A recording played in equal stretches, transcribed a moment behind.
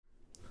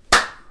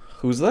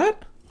Who's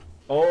that?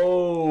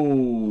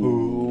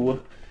 Oh.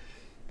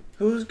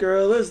 Whose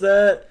girl is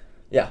that?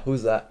 Yeah,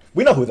 who's that?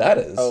 We know who that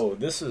is. Oh,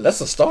 this is... That's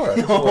the star.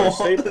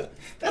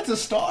 That's a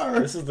star.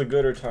 This is the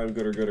gooder time,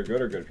 gooder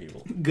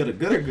people. Gooder.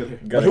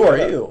 But who are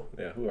you?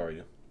 Yeah, who are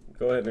you?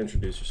 Go ahead and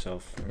introduce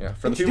yourself. Yeah,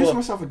 for the Introduce people,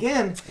 myself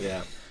again.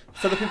 Yeah.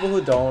 for the people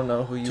who don't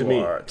know who you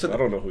are. I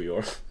don't know who you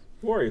are.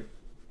 Who are you?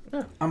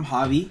 I'm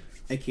Javi,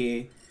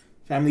 a.k.a.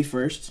 Family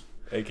First,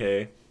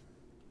 A.K.A.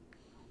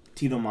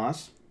 Tito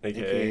Mas,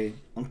 A.K.A.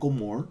 Uncle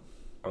Moore.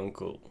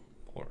 Uncle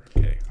Moore.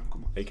 Okay. Uncle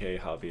Moore. A.K.A.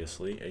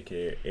 Obviously.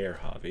 A.K.A. Air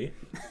Javi.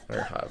 Or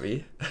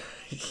Javi.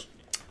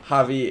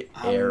 Javi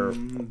Air.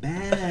 I'm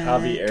back.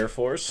 Javi Air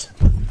Force.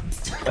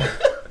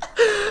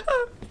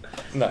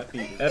 No.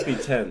 Epi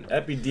 10.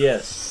 Epi 10.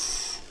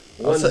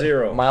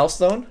 1-0.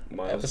 Milestone?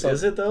 Episode.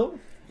 Is it though?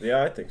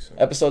 Yeah, I think so.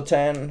 Episode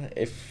 10,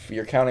 if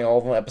you're counting all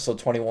of them, episode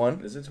 21.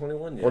 Is it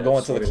 21? Yeah, We're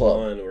going to the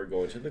club. We're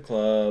going to the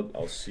club.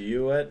 I'll see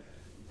you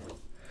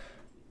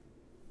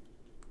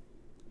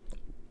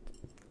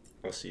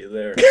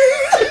there.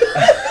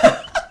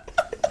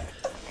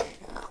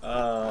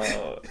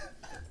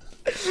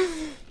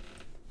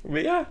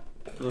 But yeah.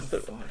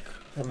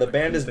 Fuck. The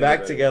band is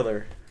back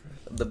together.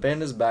 The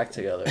band is back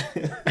together.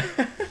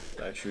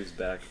 Backshoe's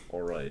back.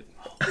 All right.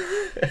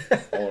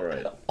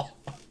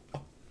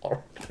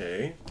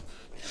 Okay.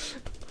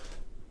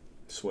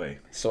 Sway.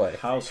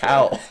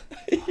 How?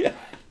 Yeah.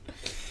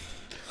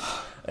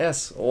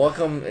 Yes,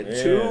 welcome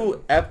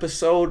to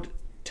episode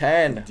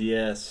 10.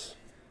 Yes.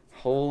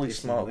 Holy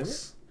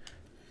smokes.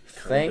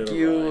 Thank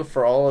you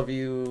for all of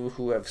you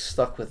who have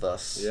stuck with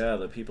us. Yeah,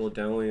 the people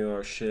downloading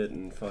our shit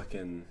in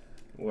fucking...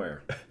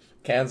 Where?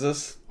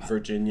 Kansas,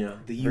 Virginia.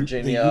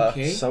 Virginia.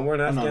 the UK? Somewhere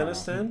in No.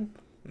 Afghanistan?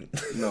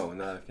 No,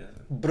 not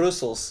Afghanistan.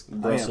 Brussels,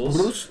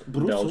 Brussels.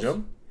 Brussels.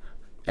 Belgium.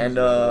 and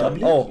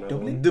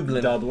Dublin?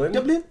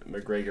 Dublin.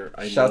 McGregor.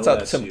 I Shouts know out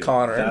that's to you.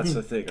 Connor. That's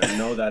the thing. I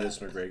know that is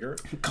McGregor.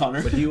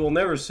 Connor. But he will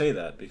never say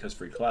that because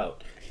free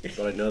clout.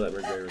 But I know that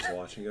McGregor's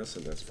watching us,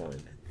 and that's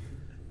fine.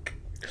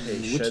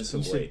 Hey, shed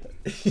some weight.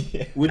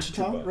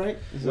 Wichita, right?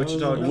 Is that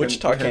what it was?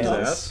 Wichita,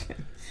 Kansas.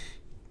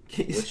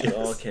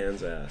 Wichita,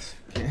 Kansas.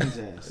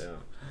 Kansas. Yeah.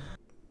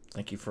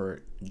 Thank you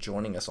for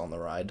joining us on the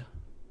ride.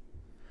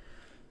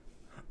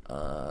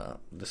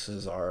 This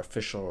is our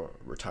official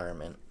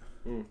retirement.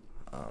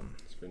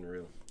 It's been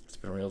real. It's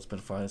been real. It's been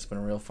fun. It's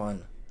been real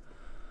fun.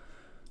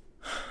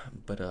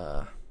 But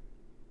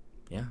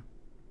yeah.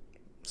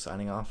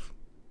 Signing off.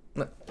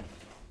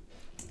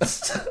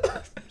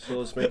 So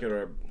let's make it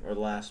our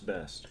last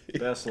best.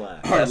 Best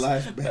last. Our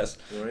last best.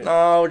 Right?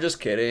 No, we're just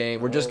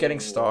kidding. We're just getting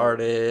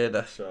started.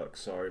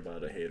 Shucks. Sorry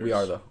about the haters. We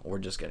are though. We're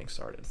just getting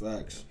started.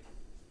 Thanks.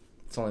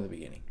 It's only the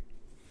beginning.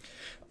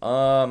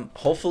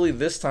 Hopefully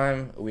this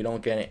time we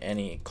don't get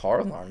any car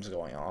alarms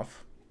going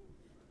off,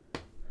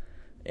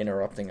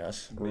 interrupting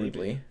us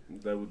rudely.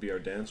 That would be our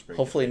dance break.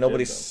 Hopefully if we did,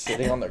 nobody's though.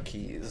 sitting on their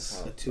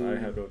keys. I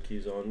have no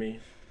keys on me.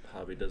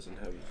 Hobby doesn't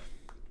have.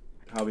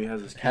 Hobby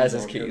has his keys. Has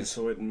his on him, keys.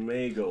 so it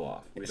may go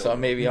off. So it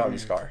may be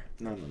Harvey's car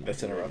No.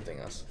 that's interrupting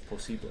us.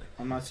 Possibly.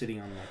 I'm not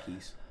sitting on my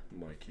keys.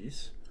 My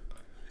keys.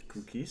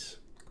 Cookies.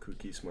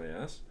 Cookies my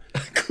ass.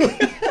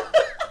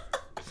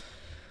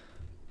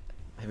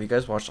 Have you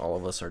guys watched All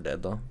of Us Are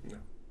Dead though? No.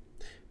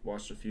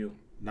 Watched a few.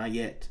 Not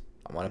yet.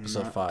 I'm on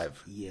episode Not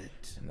 5,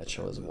 Yet. and that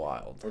show is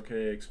wild.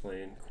 Okay,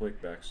 explain.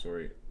 Quick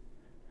backstory.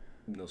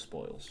 No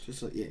spoils.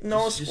 Just like, yeah.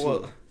 No just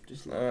spoil.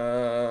 Just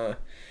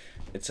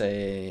It's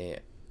a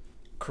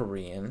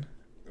Korean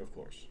Of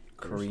course.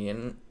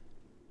 Korean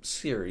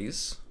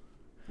series.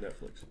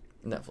 Netflix.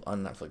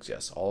 On Netflix,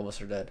 yes. All of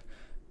Us Are Dead,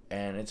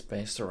 and it's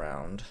based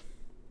around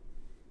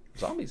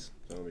zombies.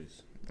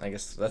 Zombies. I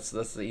guess that's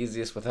the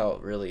easiest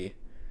without really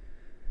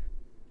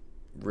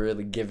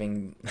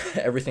giving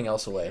everything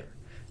else away.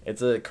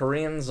 It's a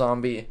Korean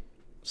zombie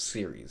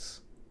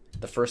series.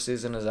 The first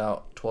season is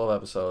out, 12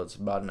 episodes,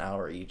 about an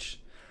hour each.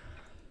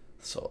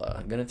 So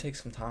gonna take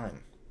some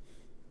time,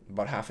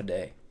 about half a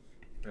day.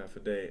 Half a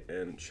day.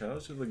 And shout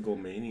out to the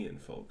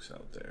Gomanian folks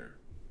out there.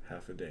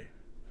 Half a day.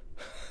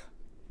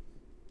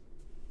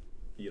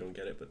 You don't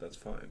get it, but that's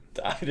fine.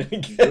 I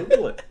didn't get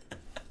Google it.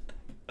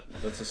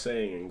 That's a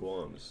saying in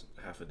Guam's.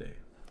 Half a day.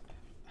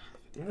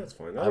 Well, that's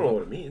fine. I don't know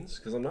what it means,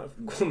 because I'm not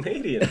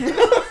Guamanian.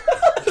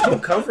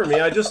 Don't come for me.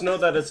 I just know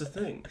that it's a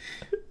thing.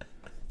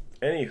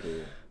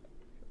 Anywho,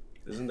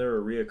 isn't there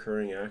a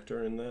reoccurring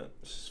actor in that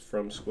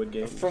from Squid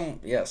Game? From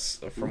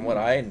what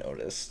I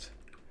noticed,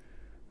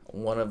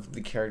 one of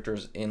the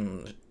characters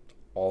in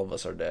All of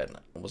Us Are Dead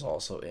was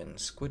also in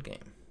Squid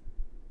Game.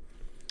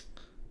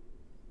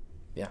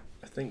 Yeah.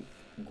 I think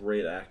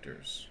great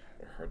actors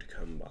are hard to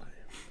come by.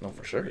 No,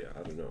 for sure. Yeah,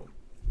 I don't know.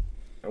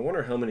 I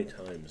wonder how many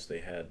times they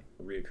had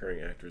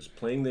reoccurring actors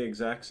playing the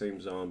exact same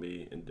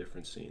zombie in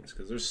different scenes,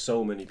 because there's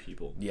so many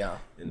people Yeah.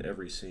 in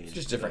every scene.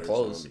 Just different that are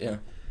clothes, zombie. yeah.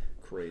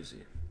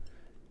 Crazy.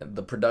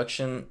 The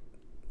production,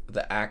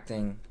 the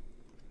acting,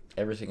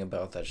 everything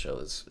about that show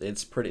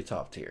it's pretty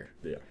top tier.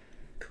 Yeah.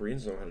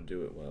 Koreans know how to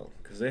do it well,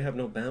 because they have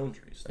no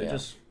boundaries. They Yeah.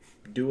 just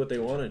do what they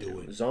want to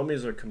do.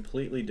 Zombies are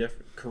completely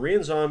different.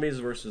 Korean zombies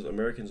versus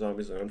American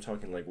zombies, and I'm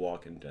talking like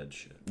Walking Dead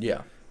shit.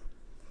 Yeah.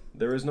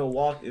 There is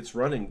no it's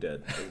running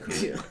dead in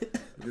Korea.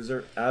 Because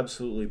they're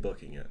absolutely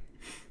booking it.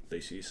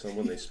 They see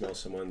someone, they smell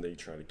someone, they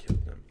try to kill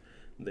them.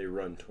 They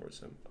run towards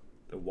them.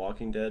 The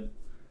Walking Dead,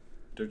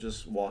 they're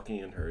just walking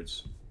in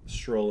herds,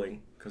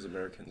 strolling, because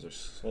Americans are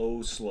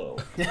so slow.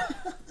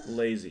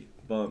 Lazy.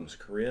 Bums.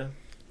 Korea?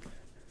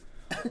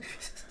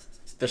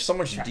 There's so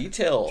much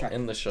detail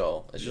in the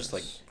show. It's just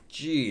like,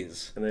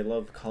 jeez. And they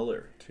love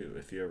color, too.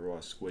 If you ever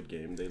watch Squid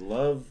Game, they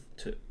love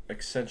to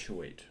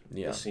accentuate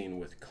the scene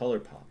with color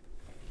pop.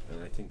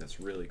 And I think that's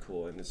really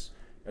cool, and it's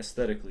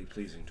aesthetically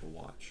pleasing to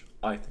watch.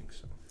 I think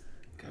so.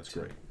 That's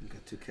great. You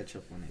got to catch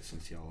up on it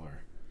since y'all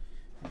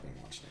have been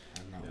watching it.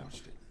 I've not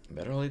watched it.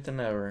 Better late than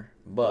never,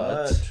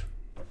 but...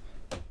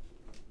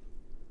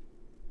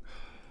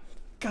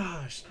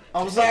 Gosh.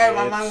 I'm sorry,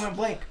 my mind went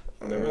blank.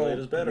 Never late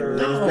is better.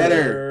 Late is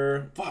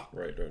better. Fuck.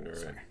 Right.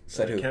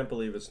 Said who? I can't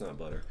believe it's not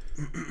butter.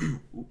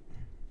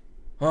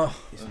 Oh.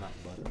 It's not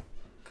butter.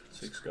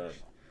 Six got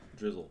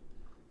drizzle.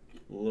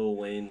 Lil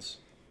Wayne's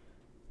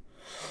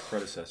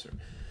predecessor.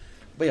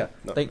 But yeah,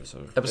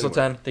 episode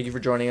 10. Thank you for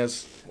joining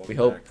us. Welcome we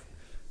hope back.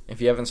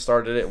 If you haven't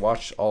started it,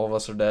 watch All of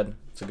Us Are Dead.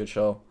 It's a good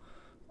show.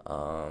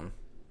 And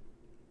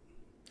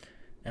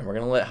we're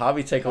gonna let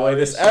Javi take away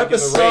this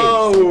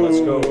episode.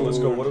 Let's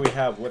go. What do we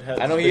have? What has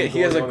I know he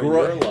has a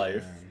your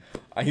life?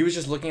 He was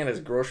just looking at his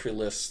grocery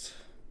list,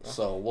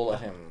 so we'll let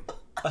him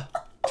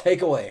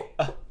take away.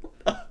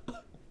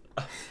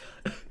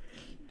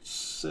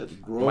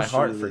 My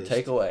heart for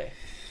takeaway.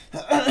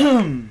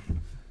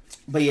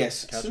 But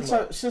yes,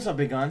 since I've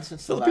been gone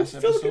since the last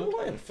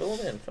episode, Fill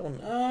them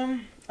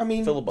in. I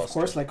mean, Filibuster. Of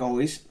course, like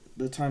always,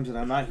 the times that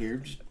I'm not here,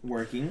 just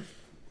working,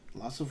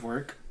 lots of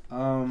work.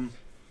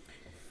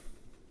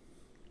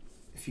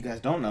 If you guys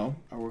don't know,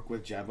 I work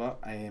with Jabba.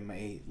 I am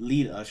a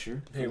lead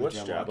usher. Hey, what's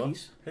Jabba?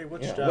 Hey,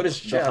 what's Jabba? What is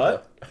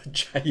Jabba?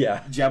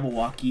 Yeah.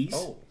 Jabberwockies.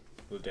 Oh,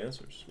 the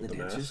dancers. The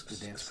dancers, masks.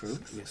 the dance crew.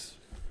 Yes.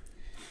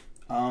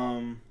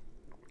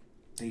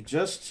 They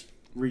just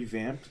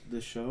revamped the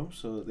show,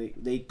 so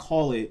they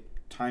call it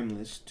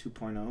Timeless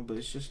 2.0, but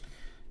it's just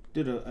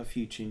did a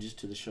few changes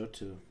to the show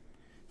to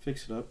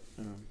fix it up,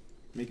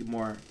 make it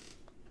more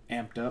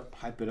amped up,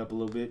 hype it up a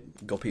little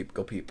bit. Go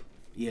peep.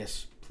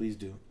 Yes, please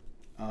do.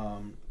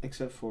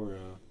 Except for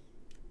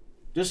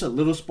just a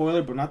little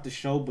spoiler, but not the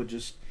show, but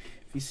just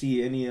if you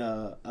see any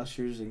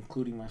ushers,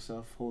 including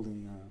myself,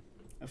 holding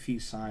a few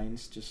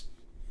signs, just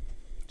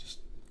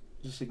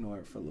ignore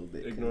it for a little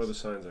bit. Ignore the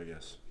signs, I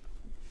guess.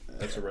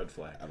 That's a red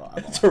flag.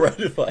 It's a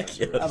red flag.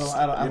 Yes.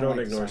 I don't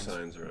like ignore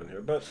signs around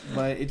here, but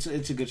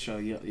it's a good show.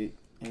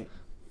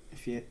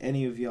 If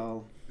any of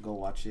y'all go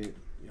watch it,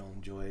 you'll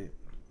enjoy it.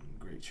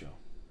 Great show.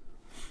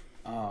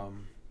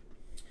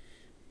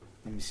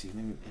 Let me see.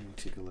 Let me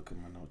take a look at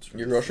my notes.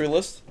 Your grocery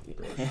list?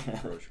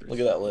 groceries. Look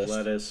at that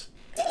list.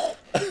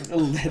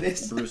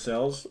 Lettuce.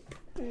 Brussels.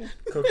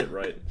 Cook it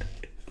right.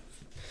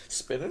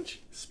 Spinach.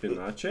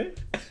 Spinache.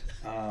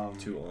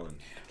 2 on.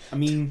 I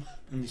mean,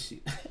 let me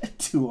see.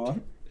 2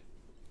 on.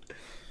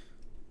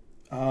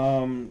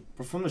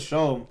 But from the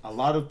show, a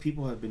lot of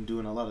people have been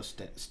doing a lot of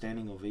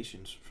standing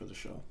ovations for the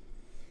show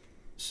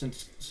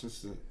since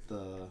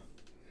the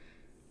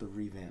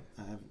revamp.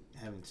 I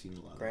haven't seen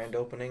a lot. Grand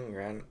opening,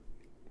 grand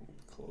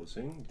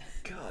closing.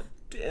 God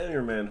damn,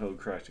 your manhood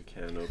cracked a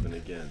can open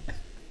again.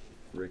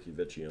 Ricky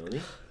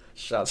Vecchioni.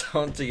 Shouts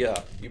out to you.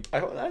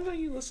 I know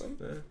you listen.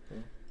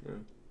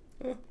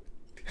 Yeah.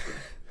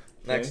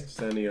 Next,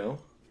 Sanio.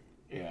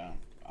 Yeah.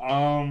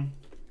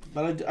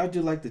 But I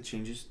do like the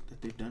changes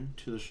that they've done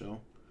to the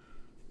show.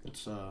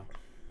 It's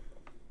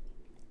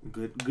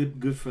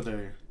good for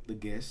the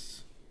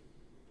guests.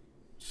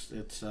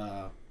 It's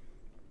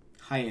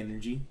high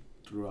energy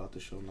throughout the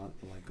show, not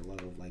like a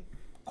lot of like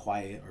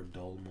quiet or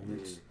dull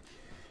moments.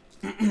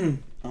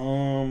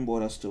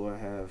 What else do I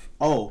have?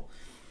 A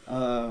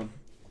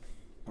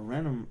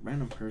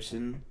random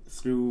person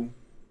threw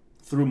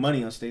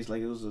money on stage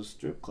like it was a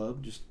strip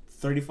club, just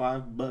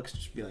 $35,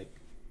 just be like.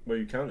 Well,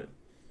 you counted,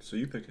 so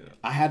you picked it up.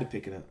 I had to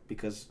pick it up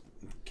because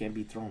you can't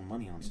be throwing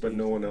money on stage. But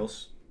no one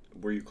else.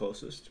 Were you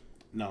closest?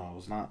 No, I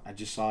was not. I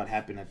just saw it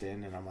happen at the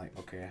end, and I'm like,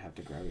 okay, I have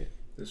to grab it.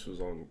 This was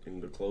in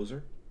the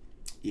closer?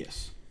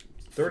 Yes.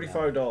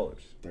 $35.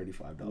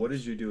 $35. What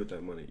did you do with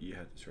that money? You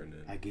had to turn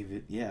it in. I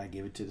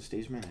gave it to the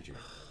stage manager.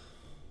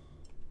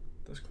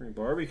 That's Korean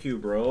barbecue,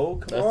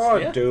 bro. Come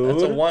on, dude.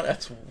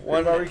 That's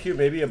one barbecue.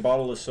 Maybe a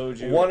bottle of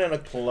soju. 1 and a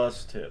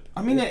plus tip.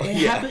 I mean,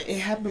 it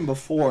happened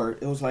before.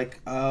 It was like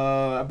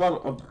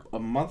about a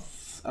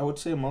month. I would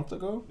say a month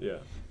ago. Yeah.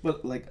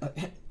 But like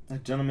a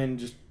gentleman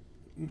just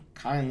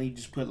kindly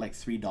just put like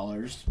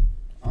 $3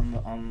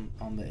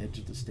 on the edge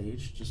of the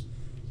stage. Just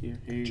here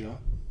you go.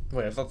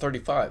 Wait, I thought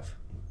 35.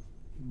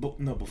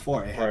 No,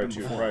 before it happened.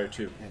 Prior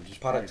to. Yeah,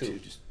 just Para prior two. to.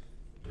 Just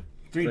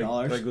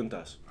 $3.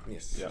 Preguntas.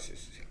 Yes. Yeah.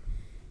 Yes.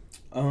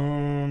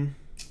 $3?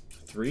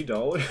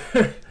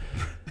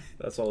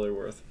 That's all they're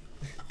worth.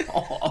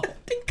 Oh,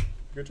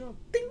 Good job.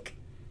 Dink.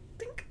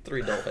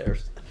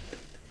 $3.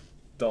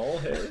 Doll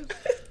hair?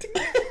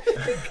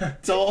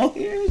 Doll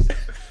hairs?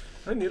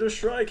 I need a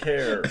Shrike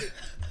hair.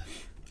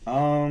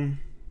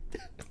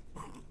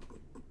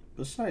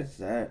 Besides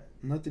that,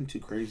 nothing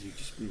too crazy.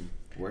 Just been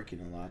working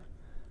a lot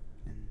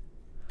and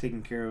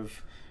taking care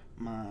of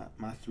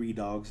my 3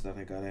 dogs that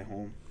I got at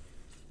home.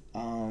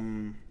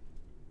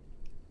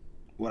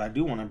 What I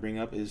do want to bring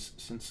up is,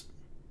 since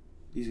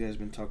these guys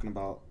been talking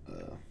about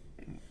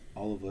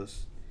all of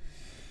us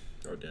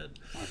Are dead.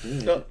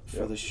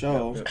 For the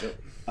show.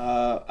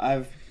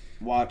 I've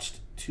watched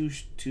two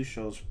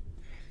shows,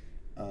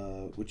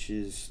 which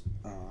is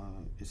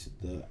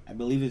it I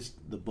believe it's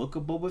the Book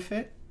of Boba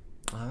Fett.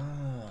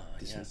 Ah,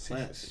 Disney yes,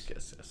 Plus.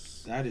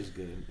 yes. That is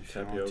good. If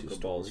you're Tapioca onto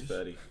balls Star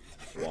fatty.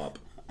 Wop.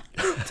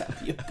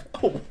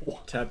 Tapioca.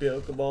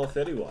 Tapioca ball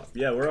fatty wop.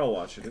 Yeah, we're all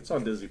watching. It's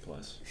on Disney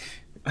Plus.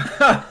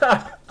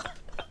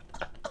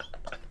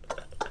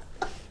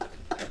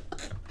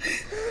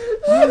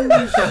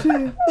 Oh,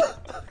 shit.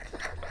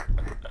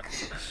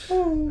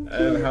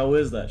 And how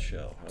is that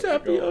show? How's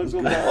it going?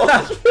 Tapioca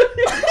balls.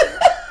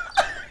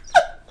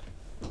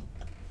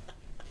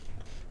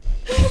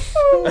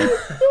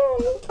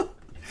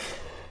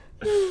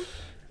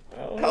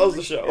 How's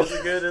the show? Is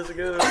it good? Is it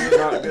good? Or is it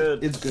not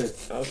good? It's good.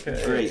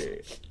 Okay.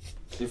 Great.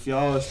 If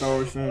y'all are Star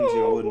Wars fans,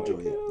 y'all would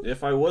enjoy it.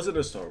 If I wasn't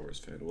a Star Wars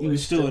fan, You would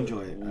still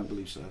enjoy it, I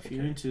believe so. If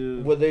you're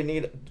into, Would they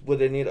need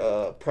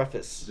a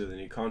preface? Do they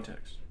need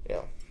context?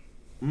 Yeah.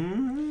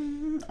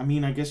 I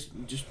mean, I guess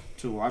just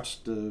to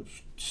watch the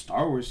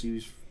Star Wars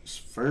series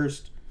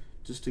first,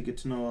 just to get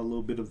to know a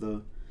little bit of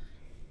the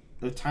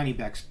tiny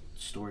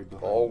backstory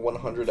behind All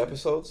 100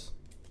 episodes?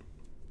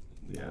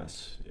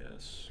 Yes.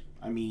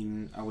 I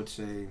mean, I would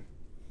say,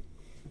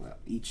 well,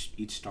 each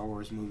Star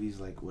Wars movie is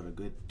like what, a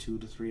good 2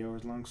 to 3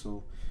 hours long.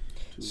 So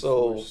 2,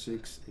 4,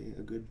 6, 8,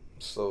 a good.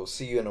 So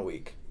see you in a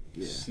week.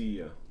 Yeah. See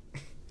ya.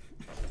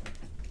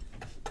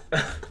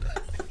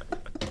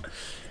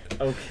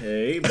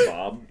 Okay,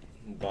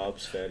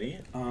 Bob's Fetty.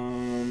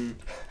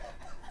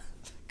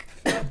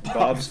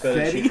 Bob's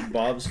Fettuccine.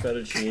 Bob's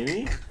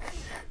Fettuccine.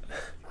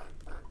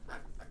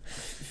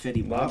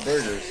 Fetty Bob. Not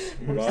burgers.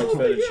 Bob's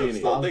Fettuccine.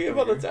 Stop thinking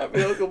about the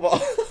tapioca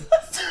balls.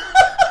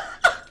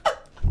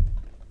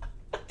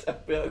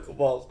 Tapioca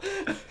balls.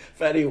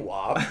 Fatty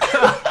wop.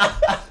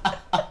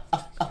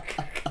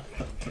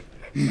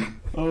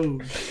 Oh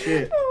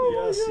shit.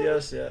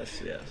 Yes.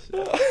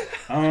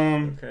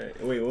 Okay.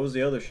 Wait, what was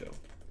the other show?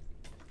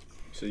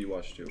 So you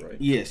watched it, right?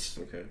 Yes.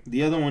 Okay.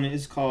 The other one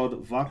is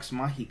called Vox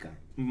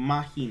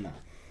Machina.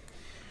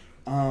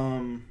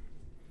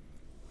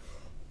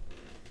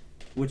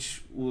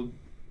 Which will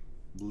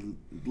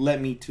let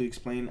me to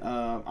explain.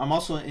 I'm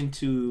also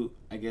into,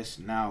 I guess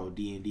now,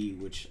 D&D,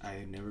 which I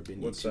have never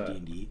been What's into.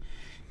 that? D&D.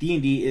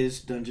 D&D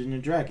is Dungeons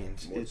and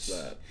Dragons. What's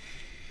that?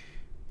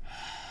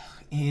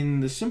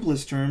 In the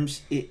simplest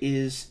terms, it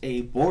is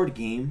a board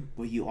game,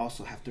 but you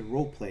also have to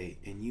role play,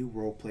 and you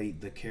role play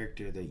the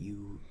character that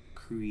you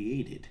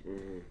created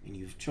and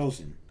you've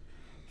chosen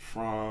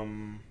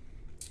from.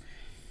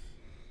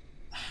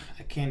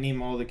 I can't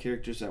name all the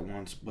characters at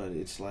once, but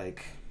it's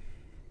like,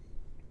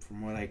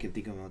 from what I can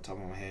think of on the top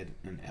of my head,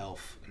 an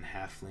elf, and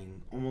halfling,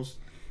 almost.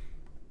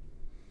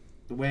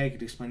 The way I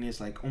could explain it is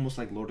like almost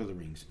like Lord of the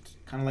Rings. It's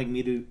kind of like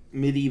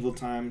medieval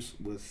times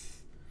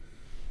with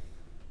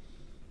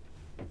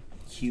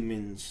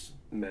humans.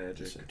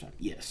 Magic.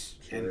 Yes,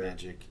 Sure. and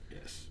magic.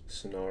 Yes.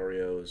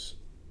 Scenarios.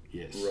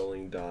 Yes.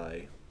 Rolling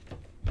die.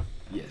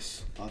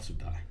 Yes. Lots of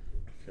die.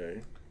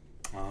 Okay.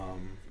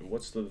 And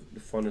what's the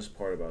funnest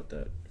part about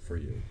that for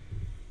you?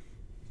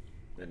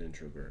 An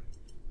introvert.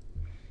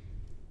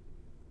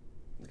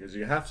 Because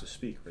you have to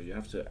speak, right? You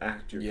have to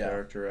act your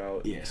character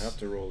out. Yes. You have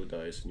to roll the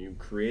dice, and you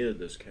created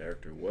this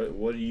character.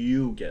 What do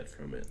you get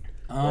from it?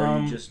 Or are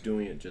you just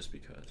doing it just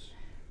because?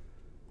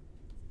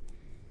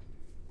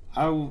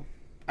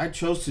 I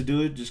chose to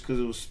do it just because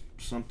it was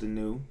something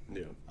new.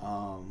 Yeah.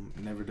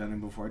 Never done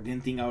it before. I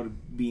didn't think I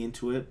would be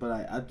into it, but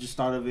I just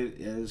thought of it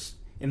as,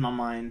 in my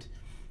mind,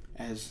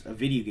 as a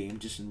video game,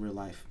 just in real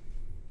life.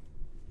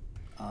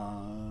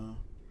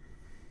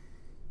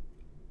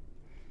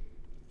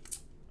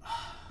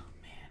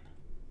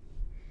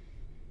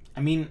 I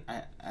mean,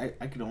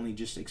 I could only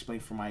just explain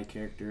for my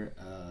character,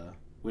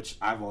 which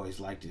I've always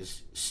liked,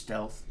 is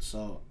stealth.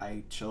 So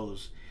I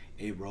chose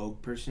a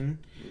rogue person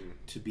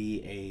to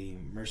be a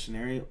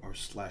mercenary or /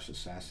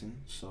 assassin.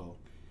 So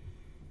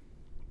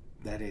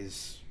that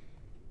is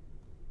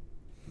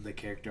the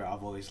character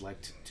I've always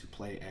liked to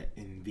play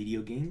in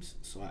video games.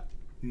 So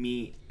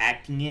me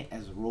acting it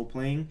as a role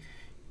playing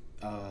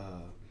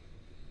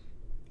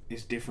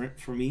is different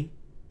for me.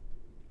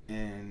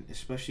 And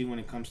especially when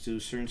it comes to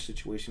certain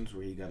situations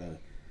where you gotta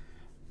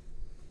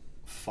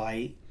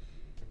fight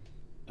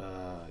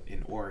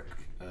an orc,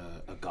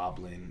 a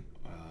goblin,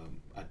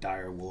 a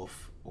dire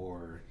wolf,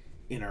 or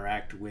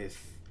interact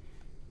with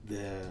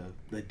the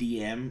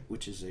DM,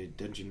 which is a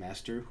dungeon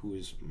master who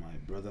is my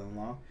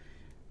brother-in-law,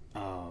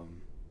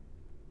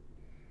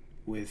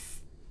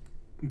 with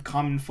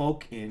common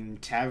folk in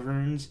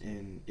taverns,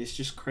 and it's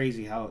just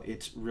crazy how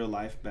it's real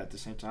life, but at the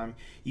same time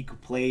you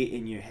could play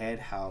in your head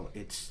how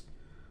it's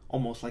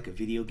almost like a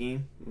video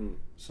game.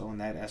 So in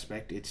that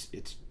aspect,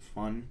 it's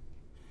fun.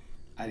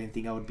 I didn't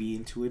think I would be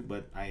into it,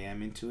 but I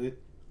am into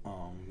it.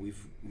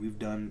 We've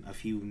done a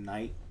few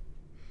night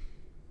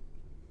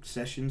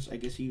sessions, I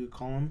guess you could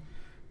call them,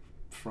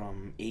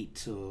 from 8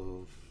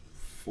 to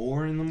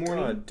 4 in the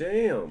morning. God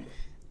damn.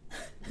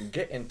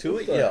 Get into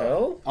What it, the yeah.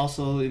 hell?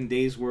 Also in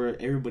days where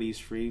everybody's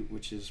free,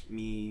 which is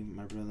me,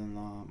 my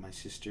brother-in-law, my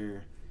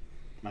sister,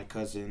 my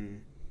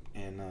cousin,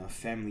 and a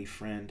family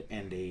friend,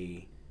 and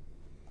a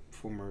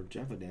former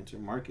Java dancer,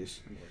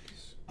 Marcus.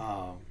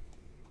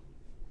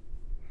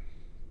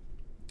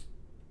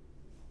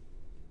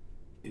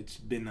 It's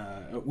been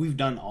we've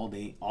done all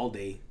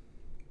day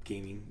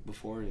gaming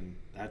before, and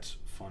that's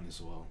fun as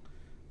well.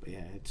 But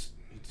yeah, it's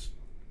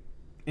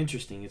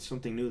interesting. It's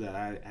something new that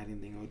I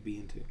didn't think I would be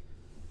into.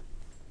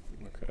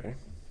 Okay.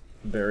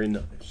 Very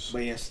nice.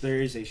 But yes,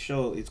 there is a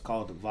show. It's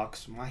called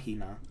Vox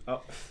Machina.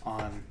 Oh,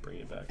 on bring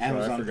it back.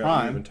 Amazon Sorry, I forgot Prime.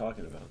 we were even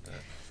talking about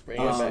that.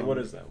 Bring it back. What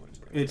is that one?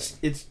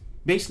 It's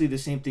basically the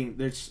same thing.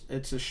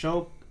 It's a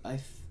show.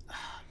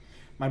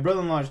 My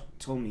brother-in-law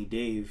told me,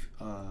 Dave.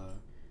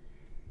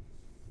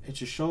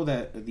 It's a show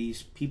that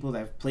these people that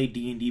have played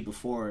D&D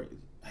before.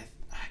 I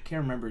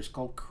can't remember. It's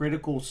called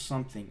Critical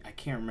something. I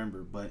can't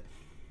remember, but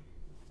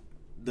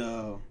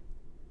the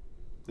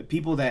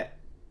people that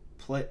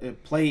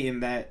play in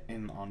that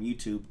and on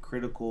YouTube,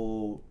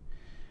 Critical,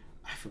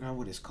 I forgot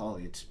what it's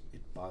called. It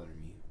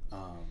bothered me.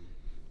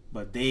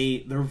 But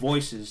their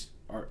voices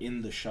are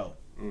in the show,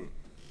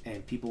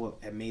 and people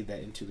have made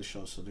that into the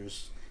show. So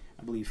there's,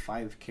 I believe,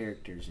 5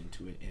 characters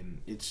into it,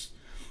 and it's,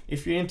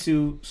 if you're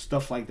into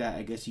stuff like that,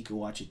 I guess you could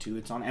watch it too.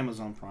 It's on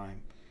Amazon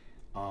Prime.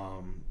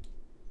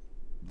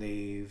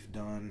 They've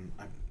done,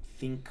 I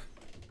think,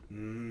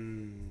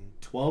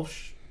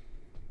 12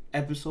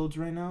 episodes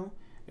right now.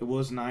 It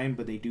was 9,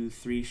 but they do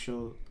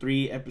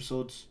 3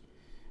 episodes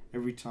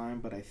every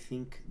time. But I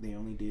think they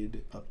only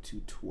did up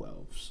to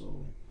 12.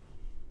 So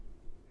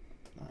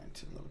 9,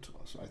 10, 11,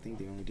 12. So I think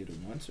they only did it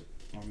once.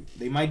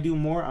 They might do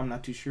more. I'm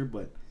not too sure,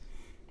 but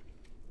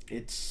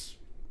it's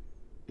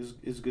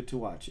good to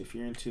watch if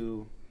you're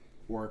into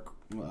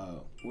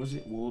was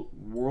it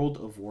World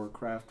of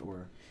Warcraft,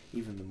 or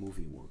even the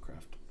movie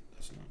Warcraft.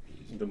 That's not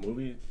easy. The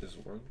movie is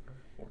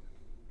Warcraft.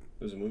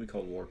 There's a movie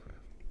called Warcraft.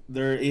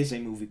 There is a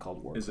movie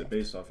called Warcraft. Is it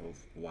based off of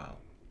WoW?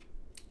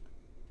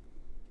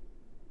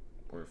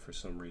 Or for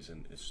some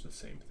reason it's the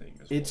same thing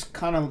as It's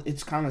kind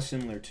of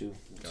similar to.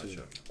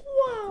 Gotcha.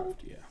 Wow.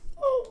 Yeah.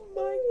 Oh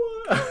my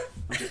god.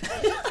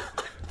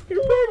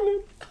 You're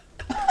pregnant.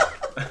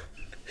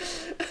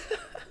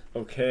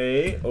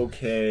 Okay.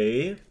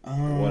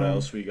 What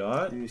else we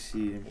got? Let me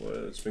see.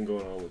 What's been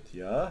going on with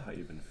ya? How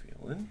you been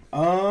feeling?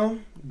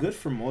 Good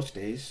for most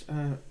days.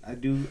 I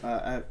do.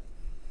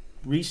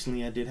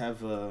 Recently I did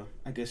have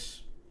I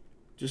guess,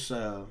 just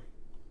I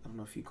don't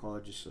know if you call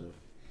it just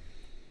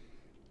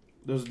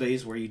those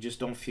days where you just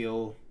don't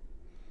feel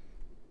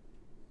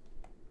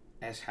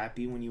as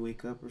happy when you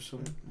wake up or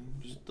something.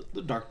 Just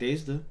the dark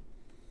days, the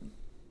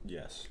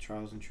Yes.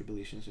 trials and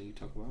tribulations that you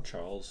talk about.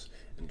 Charles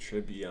and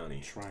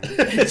Tribbiani.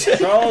 Trials.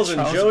 Charles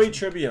and Joey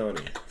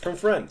Tribbiani from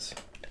Friends.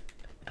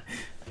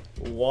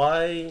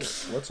 Why?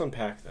 Let's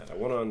unpack that. I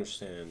want to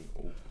understand,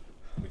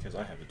 because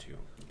I have it too.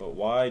 But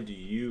why do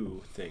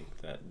you think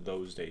that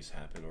those days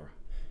happen, or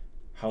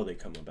how they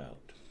come about?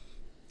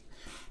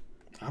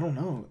 I don't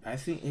know. I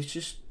think it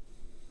just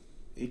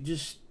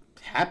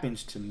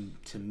happens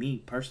to me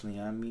personally.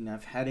 I mean,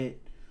 I've had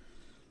it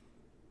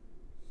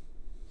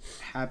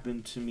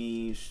happen to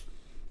me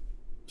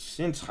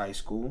since high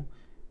school,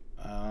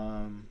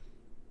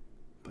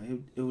 but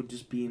it would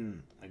just be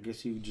in, I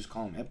guess you would just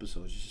call them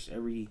episodes. It's just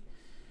every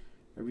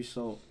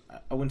so,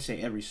 I wouldn't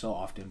say every so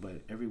often,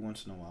 but every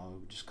once in a while it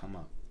would just come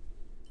up.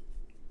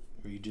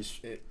 Where you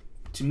just,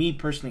 to me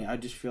personally, I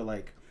just feel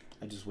like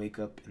I just wake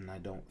up and I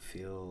don't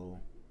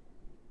feel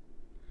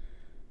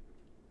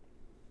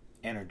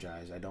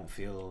energized. I don't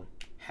feel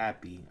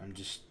happy. I'm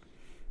just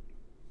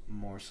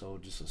more so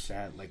just a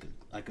sad, like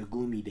a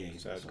gloomy day.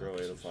 Sad girl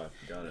 805.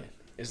 Got it.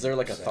 Is there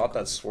like a thought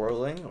that's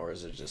swirling, or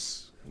is it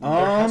just? There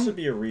has to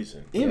be a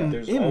reason.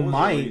 There's It always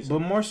might, a reason. but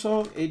more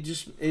so, it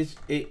just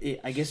it.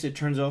 I guess it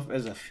turns off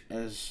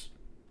as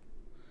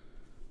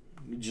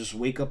you just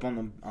wake up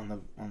on the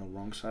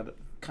wrong side,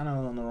 kind of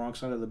on the wrong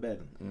side of the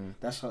bed.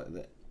 That's how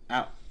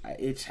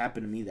it's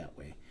happened to me that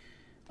way,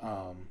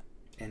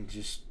 and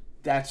just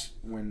that's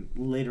when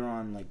later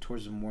on, like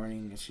towards the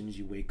morning, as soon as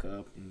you wake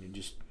up and you're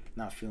just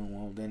not feeling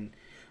well, then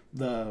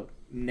the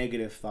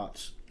negative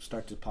thoughts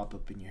start to pop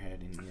up in your head,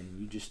 and then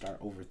you just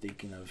start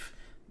overthinking of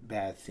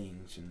bad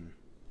things and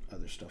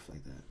other stuff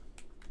like that,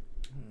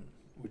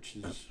 which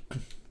is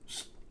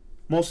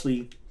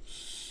mostly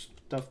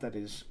stuff that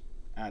is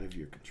out of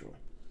your control.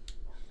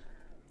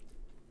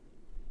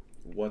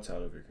 What's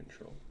out of your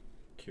control?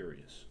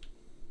 Curious.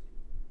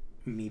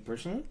 Me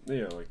personally?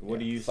 Yeah, like what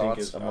do you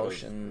Thoughts, think is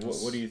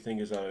emotions. what do you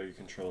think is out of your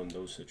control in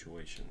those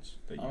situations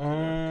that you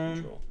cannot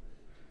control?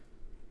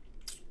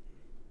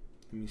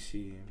 Let me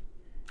see.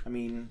 I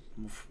mean,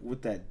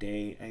 with that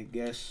day, I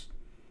guess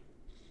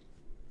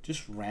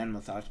just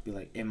random thoughts be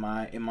like, am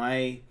I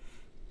a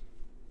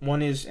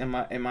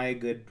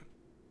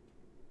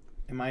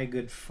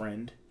good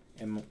friend?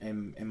 Am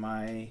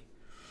I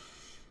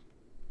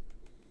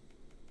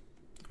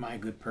a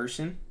good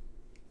person?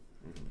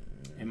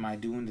 Am I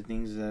doing the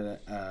things that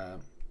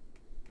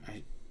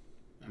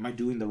am I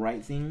doing the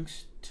right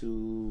things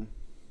to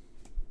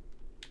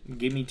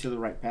get me to the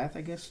right path,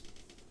 I guess?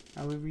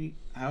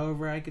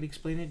 However I could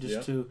explain it,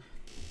 just to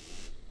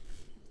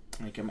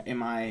like,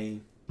 am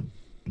I?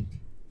 Damn, I'm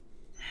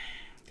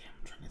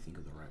trying to think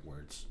of the right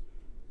words.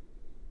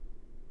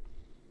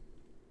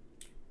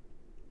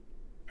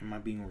 Am I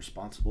being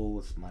responsible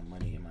with my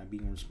money? Am I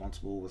being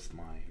responsible with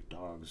my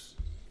dogs?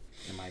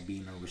 Am I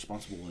being a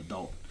responsible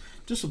adult?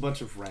 Just a bunch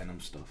of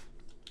random stuff.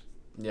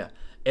 Yeah,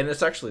 and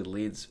this actually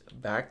leads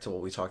back to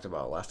what we talked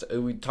about last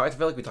time. I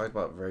feel like we talked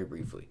about it very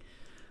briefly,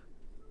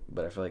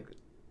 but I feel like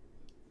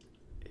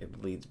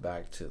it leads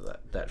back to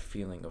that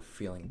feeling of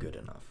feeling good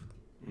enough.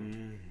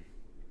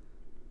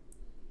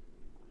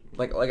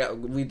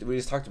 We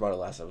just talked about it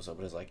last episode,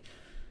 but it's like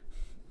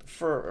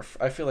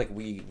I feel like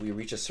we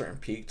reach a certain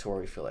peak to where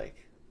we feel like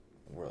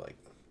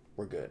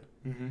we're good.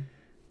 Mm-hmm.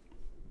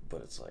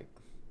 But it's like,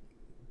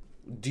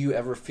 do you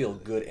ever feel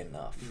good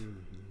enough? Mm-hmm.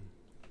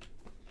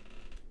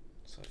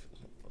 So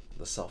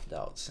the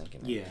self-doubt sinking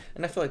in. Yeah.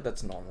 And I feel like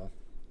that's normal.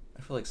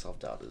 I feel like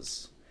self-doubt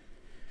it's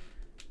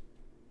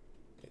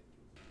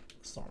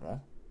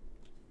normal.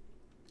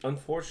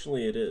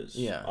 Unfortunately, it is.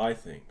 Yeah. I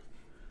think.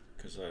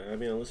 Because, I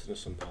listen to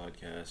some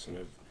podcasts, and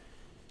I've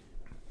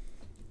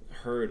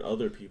heard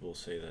other people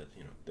say that,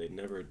 they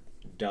never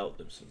doubt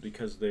themselves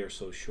because they are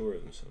so sure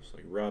of themselves.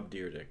 Like Rob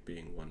Dyrdek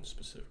being one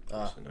specific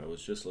person. I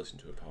was just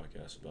listening to a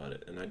podcast about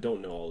it, and I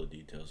don't know all the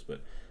details,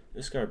 but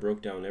this guy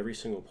broke down every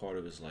single part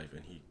of his life,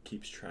 and he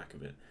keeps track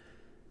of it.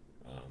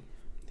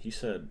 He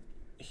said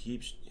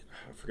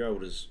I forgot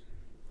what his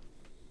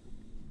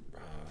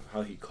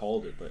how he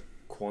called it, but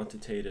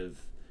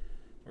quantitative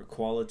or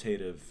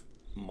qualitative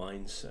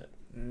mindset.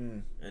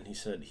 And he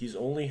said he's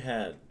only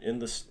had in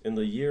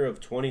the year of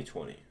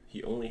 2020,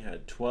 he only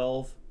had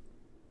 12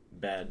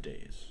 bad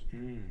days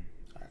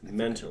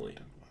mentally.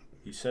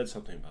 He said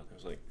something about that. I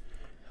was like,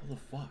 how the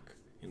fuck?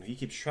 He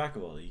keeps track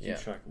of all that. He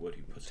keeps track of what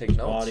he puts in his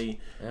body,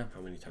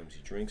 how many times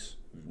he drinks,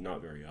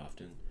 not very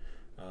often,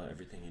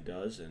 everything he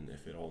does, and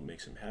if it all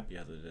makes him happy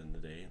at the end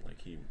of the day,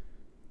 like he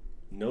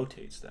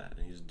notates that,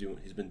 and he's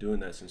been doing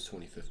that since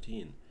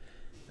 2015.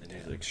 And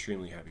he's an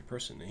extremely happy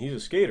person. And he's a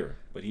skater,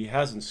 but he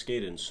hasn't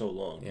skated in so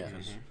long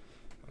because,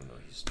 I don't know,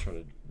 he's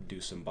trying to do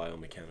some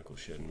biomechanical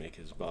shit and make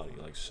his body,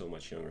 like, so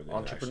much younger than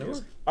it actually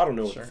is. I don't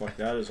know what the fuck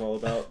that is all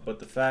about, but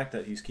the fact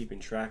that he's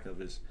keeping track of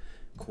his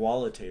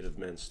qualitative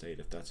men's state,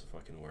 if that's a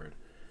fucking word,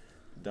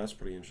 that's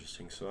pretty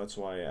interesting. So that's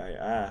why I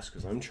ask,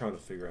 because I'm trying to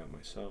figure out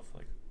myself,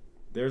 like,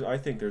 I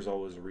think there's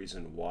always a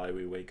reason why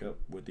we wake up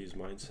with these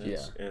mindsets.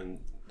 Yeah. And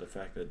the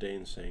fact that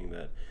Dane's saying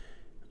that,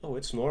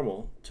 it's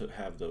normal to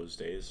have those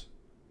days.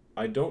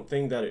 I don't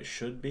think that it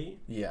should be.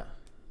 Yeah.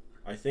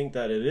 I think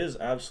that it is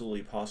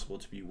absolutely possible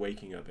to be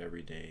waking up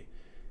every day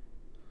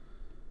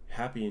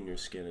happy in your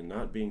skin and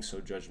not being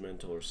so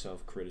judgmental or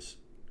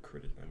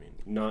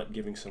not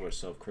giving so much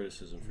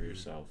self-criticism for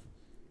yourself.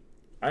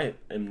 I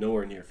am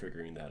nowhere near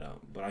figuring that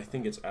out, but I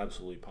think it's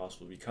absolutely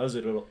possible because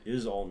it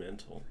is all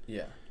mental.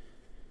 Yeah.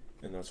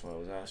 And that's why I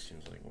was asking. I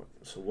was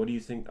like, what do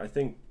you think? I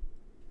think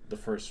the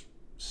first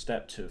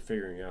step to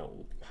figuring out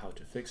how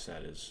to fix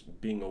that is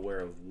being aware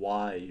of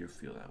why you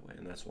feel that way,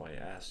 and that's why I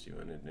asked you.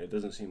 And it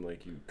doesn't seem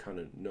like you kind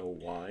of know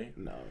why.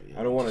 No, yeah.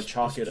 I don't want to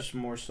chalk it. Just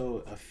more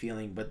so a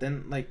feeling, but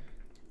then like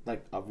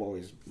I've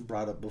always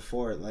brought up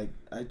before, like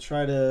I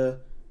try to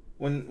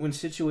when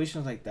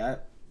situations like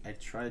that, I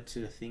try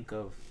to think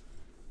of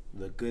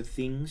the good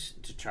things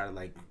to try to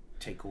like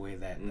take away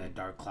that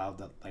dark cloud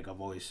that, like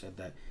I've always said,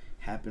 that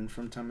happened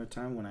from time to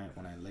time when I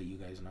let you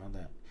guys know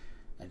that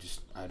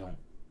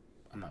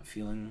I'm not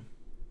feeling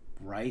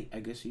right,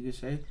 I guess you could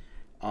say.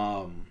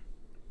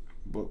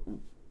 But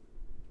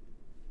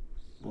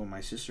what my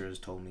sister has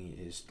told me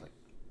is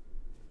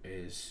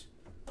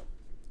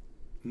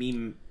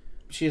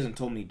she hasn't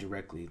told me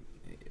directly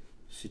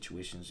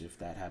situations if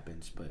that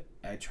happens, but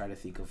I try to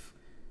think of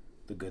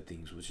the good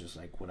things, which is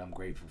like what I'm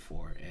grateful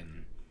for,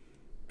 and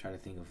try to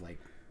think of like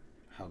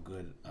how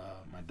good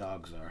my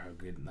dogs are, how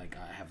good like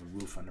I have a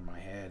roof under my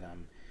head,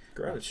 I'm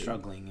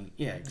struggling.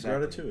 Yeah, exactly.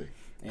 Gratitude.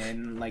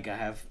 And like I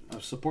have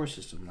a support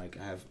system. Like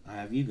I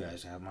have you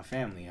guys. I have my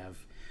family. I have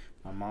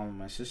my mom and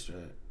my sister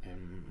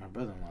and my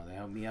brother-in-law. They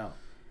help me out.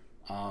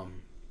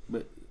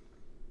 But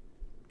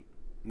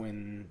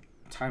when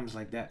times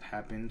like that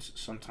happens,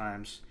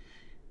 sometimes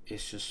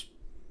it's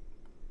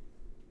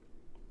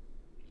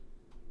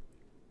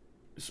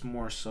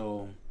more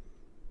so.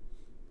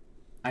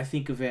 I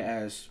think of it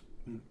as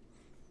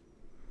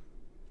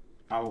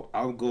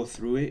I'll go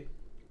through it,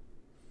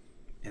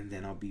 and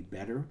then I'll be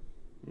better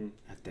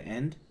at the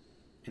end,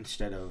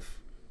 instead of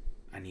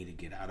I need to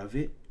get out of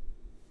it.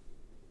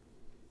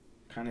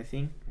 kind of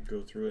thing.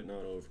 Go through it,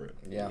 not over it.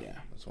 Yeah, Yeah.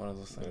 it's one of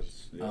those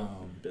things. That's,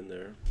 been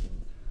there.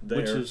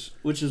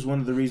 Which is one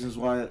of the reasons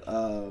why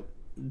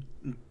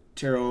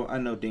Taro, I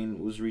know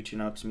Dane was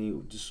reaching out to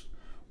me just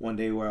one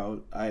day where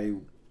I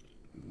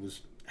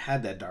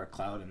had that dark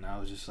cloud, and I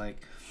was just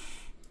like,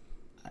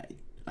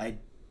 I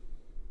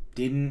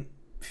didn't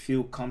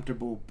feel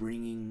comfortable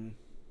bringing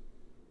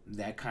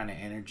that kind of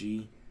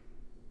energy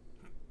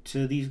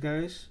to these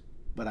guys,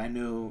 but I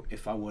know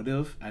if I would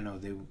have, I know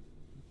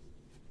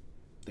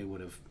they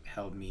would have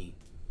helped me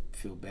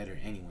feel better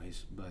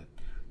anyways, but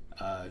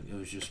it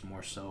was just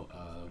more so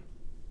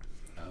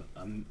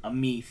a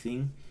me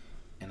thing,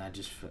 and I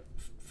just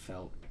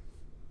felt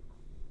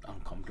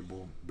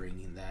uncomfortable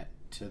bringing that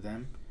to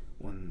them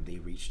when they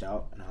reached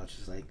out, and I was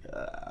just like,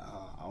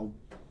 I'll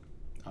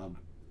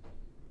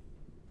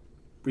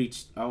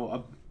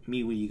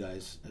meet with you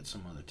guys at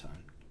some other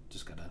time.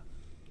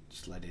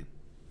 Just let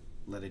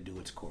it do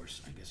its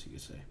course, I guess you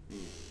could say.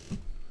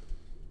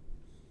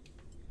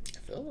 I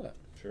feel that.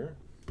 Sure.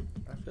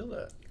 I feel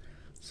that.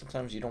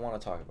 Sometimes you don't want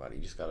to talk about it.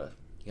 You just gotta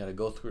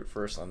go through it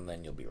first, and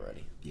then you'll be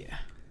ready. Yeah.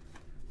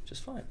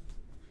 Just fine.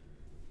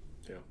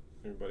 Yeah.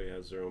 Everybody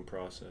has their own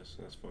process,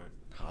 and that's fine.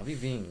 Javi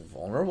being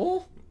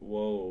vulnerable?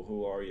 Whoa,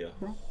 who are you?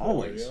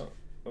 Always.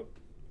 Oh.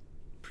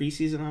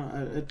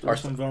 Preseason,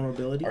 there's some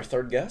vulnerability. Our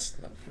third guest?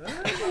 No.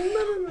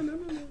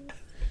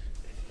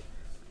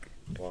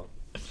 Well,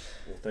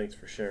 thanks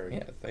for sharing.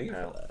 Yeah, thank you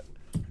pal. for that.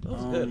 That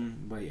was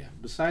good. But yeah,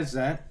 besides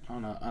that,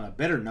 on a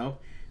better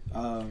note,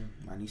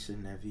 my niece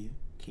and nephew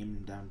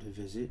came down to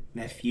visit.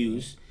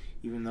 Nephews,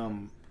 even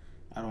though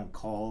I don't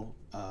call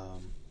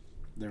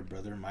their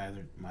brother my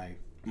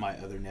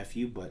other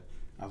nephew, but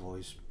I've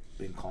always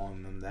been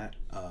calling them that.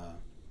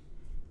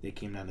 They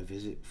came down to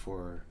visit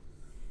for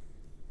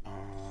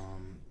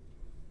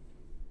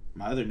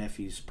my other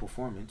nephew's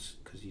performance,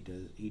 because he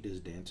does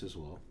dance as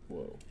well.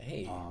 Whoa.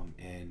 Hey.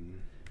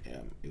 And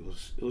it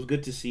was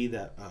good to see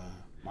that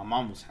my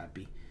mom was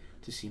happy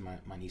to see my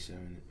niece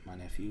and my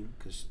nephew,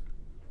 because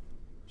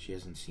she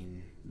hasn't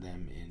seen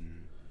them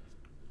in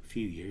a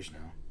few years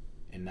now,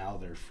 and now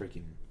they're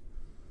freaking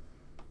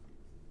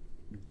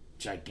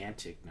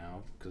gigantic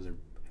now, because I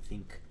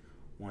think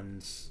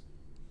one's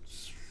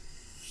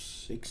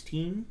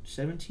 16,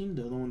 17,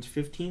 the other one's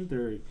 15.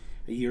 They're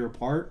a year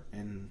apart,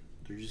 and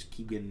they just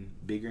keep getting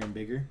bigger and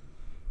bigger.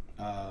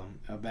 A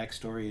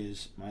backstory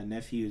is my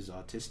nephew is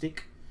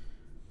autistic,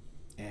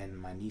 and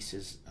my niece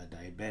is a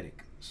diabetic,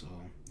 so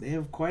they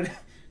have quite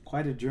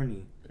a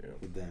journey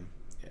with them.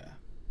 Yeah,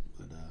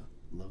 but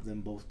love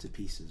them both to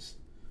pieces.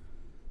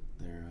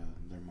 They're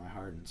my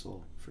heart and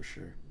soul for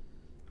sure.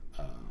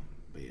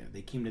 But yeah,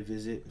 they came to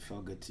visit. It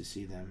felt good to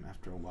see them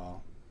after a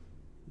while.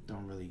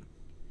 Don't really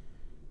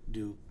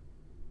do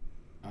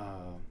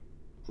a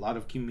lot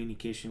of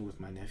communication with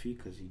my nephew,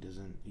 because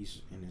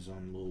he's in his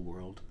own little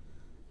world.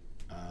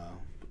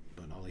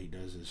 But all he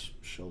does is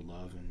show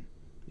love, and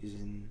he's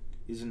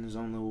in his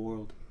own little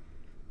world.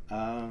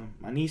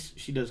 My niece,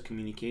 she does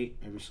communicate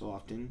every so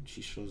often.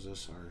 She shows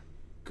us her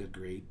good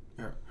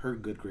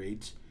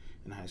grades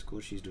in high school.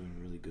 She's doing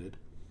really good.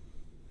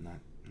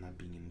 Not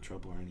being in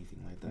trouble or anything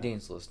like that.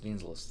 Dean's list.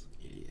 Yeah.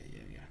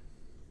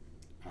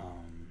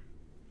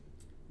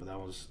 But that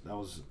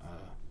was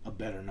a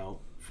better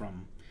note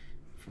from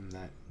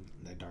that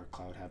dark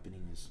cloud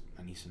happening, as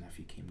my niece and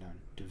nephew came down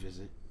to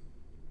visit.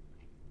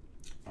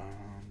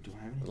 Do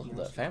I have anything Love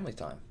else? that family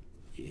time.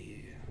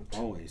 Yeah.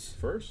 Always.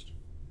 First?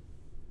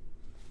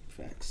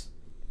 Facts.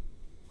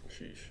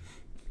 Sheesh.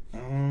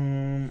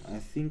 I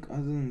think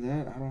other than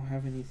that, I don't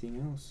have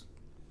anything else.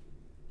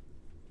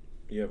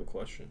 You have a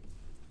question?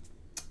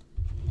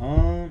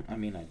 I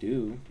mean, I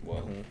do.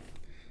 Well,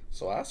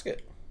 So ask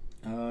it.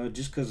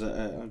 Just because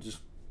I'm just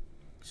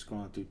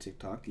scrolling through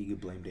TikTok. You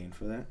could blame Dane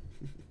for that.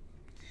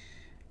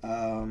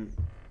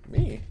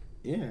 Me?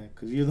 Yeah,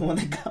 because you're the one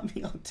that got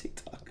me on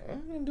TikTok. I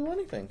didn't do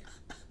anything.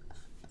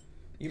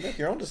 You make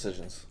your own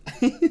decisions.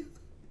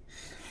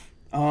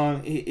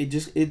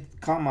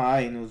 It caught my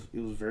eye, and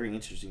it was very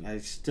interesting. I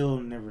still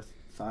never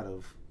thought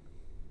of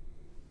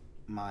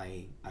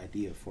my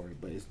idea for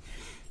it, but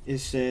it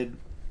said,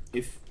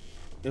 if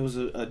it was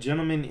a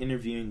gentleman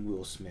interviewing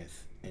Will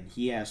Smith, and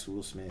he asked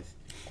Will Smith,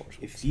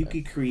 if you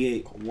could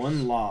create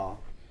one law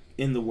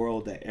in the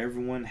world that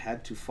everyone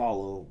had to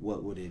follow,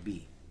 what would it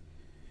be?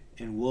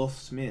 And Will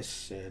Smith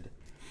said,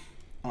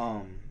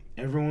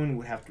 everyone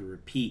would have to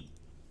repeat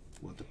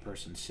what the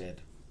person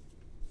said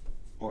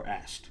or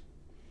asked.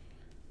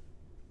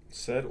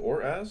 said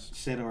or asked?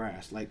 Said or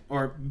asked,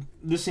 or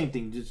the same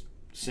thing, just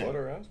said. What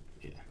or asked?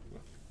 Yeah.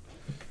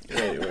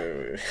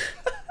 Wait.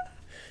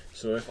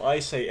 So if I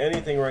say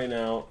anything right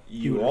now,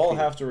 you all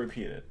have to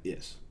repeat it.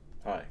 Yes.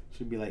 Hi.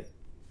 Should be like,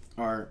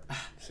 or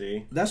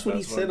See? that's what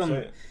he said I'm on.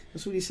 saying.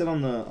 That's what he said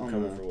on the.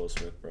 Coming for Will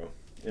Smith, bro.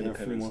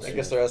 Independence Will I Day.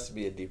 guess there has to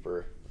be a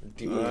deeper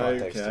context.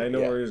 Okay, to it. I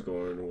know Yeah. where he's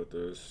going with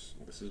this.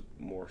 This is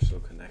more so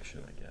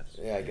connection, I guess.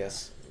 Yeah, I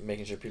guess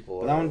making sure people.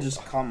 But that one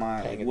just caught my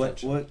eye. paying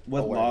What attention.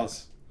 what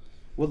Awareness.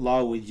 what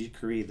law would you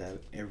create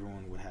that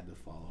everyone would have to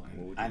follow?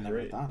 What would I you never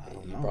create? thought. I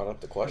don't You know. brought up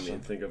the I question.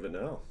 mean, think of it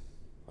now.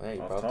 Hey,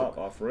 you Off top,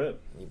 off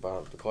rip. You brought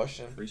up the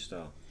question.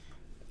 Freestyle.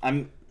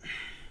 I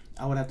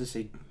would have to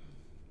say,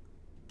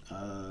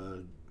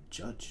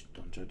 judge.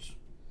 Don't judge.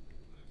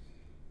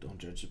 Don't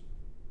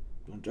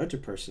judge a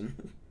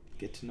person.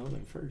 Get to know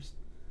them first.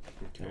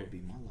 Okay. That would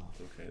be my law.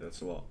 Okay, that's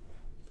the law.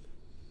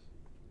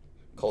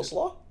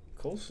 Coleslaw?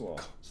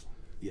 Coleslaw.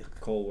 Yeah.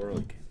 Cole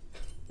world.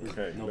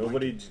 Okay, No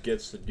nobody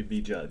gets to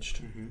be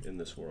judged Mhm. in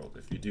this world.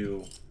 If you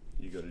do,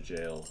 you go to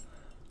jail,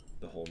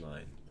 the whole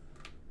 9.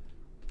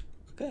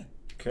 Okay.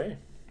 Okay.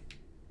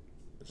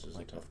 This is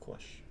a tough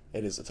question.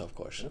 It is a tough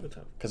question. Kind of a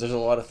tough. Because there's a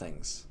lot of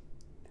things.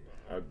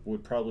 I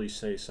would probably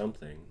say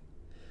something,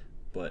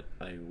 but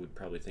I would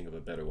probably think of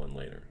a better one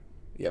later.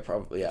 Yeah,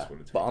 probably, yeah. That's what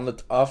it But on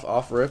the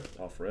off rip,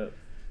 Off rip.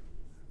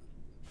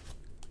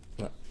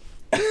 no.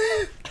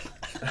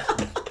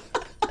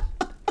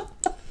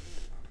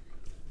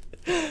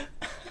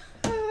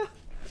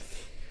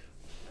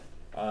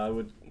 I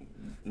would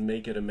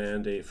make it a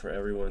mandate for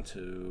everyone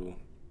to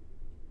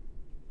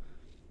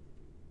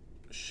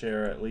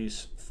share at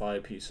least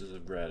 5 pieces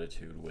of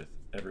gratitude with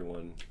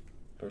everyone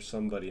or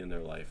somebody in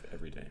their life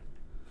every day.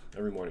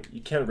 Every morning.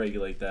 You can't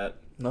regulate that.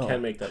 No.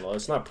 Can't make that law.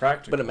 It's not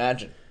practical. But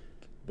imagine.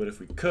 But if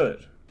we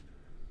could,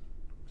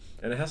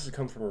 and it has to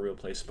come from a real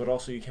place, but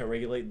also you can't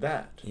regulate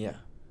that. Yeah.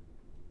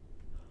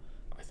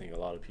 I think a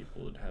lot of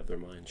people would have their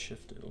minds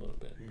shifted a little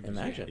bit.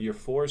 Imagine. You're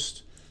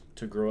forced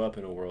to grow up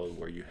in a world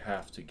where you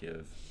have to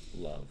give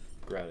love,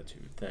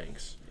 gratitude,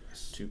 thanks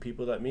to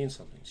people that mean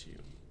something to you.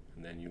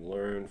 And then you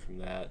learn from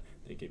that.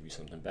 They give you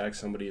something back.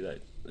 Somebody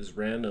that is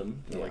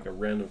random, Yeah. like a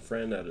random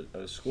friend at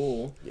a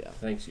school. Yeah.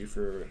 Thanks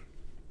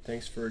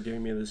for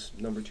giving me this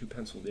number 2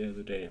 pencil the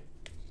other day.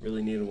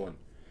 Really needed one.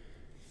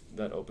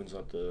 That opens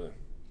up the,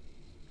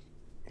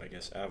 I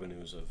guess,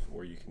 avenues of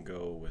where you can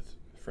go with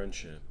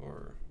friendship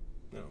or,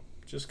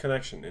 just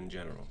connection in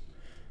general.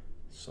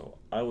 So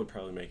I would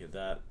probably make it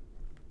that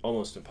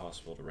almost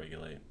impossible to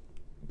regulate,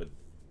 but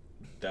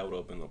that would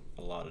open up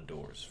a lot of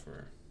doors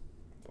for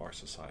our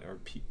society,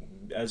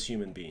 as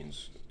human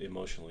beings,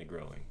 emotionally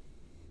growing.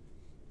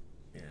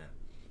 Yeah,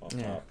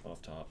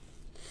 off top.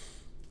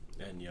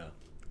 And yeah.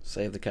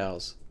 Save the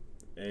cows.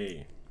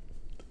 Hey,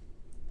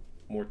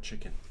 more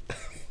chicken.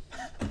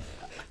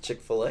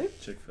 Chick-fil-A?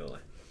 Chick-fil-A.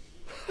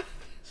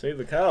 Save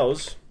the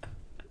cows?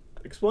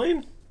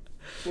 Explain?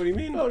 What do you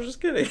mean? I was just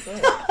kidding.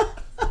 Oh.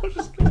 I was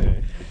just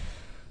kidding.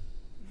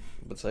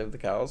 But save the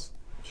cows?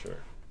 Sure.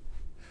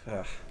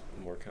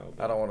 More cowbell.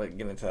 I don't want to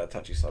get into that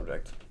touchy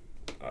subject.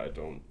 I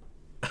don't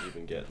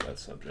even get that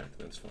subject.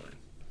 That's fine.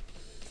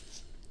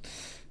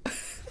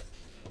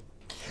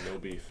 No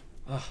beef.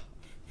 I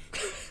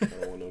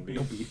don't want no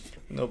beef.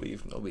 No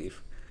beef. No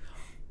beef.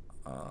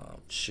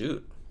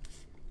 Shoot.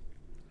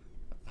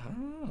 I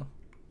don't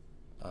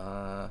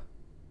know.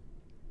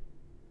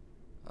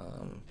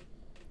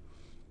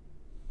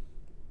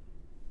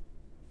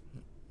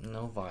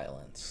 No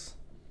violence.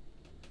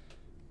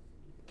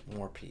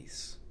 More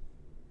peace.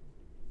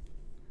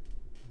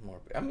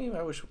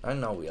 I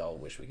know we all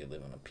wish we could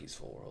live in a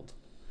peaceful world.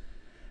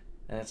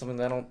 And it's something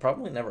that'll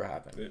probably never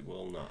happen. It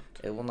will not.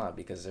 It will not,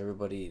 because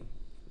everybody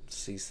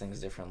sees things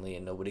differently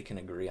and nobody can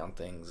agree on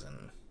things,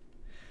 and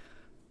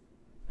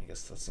I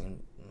guess that's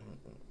an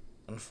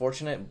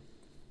unfortunate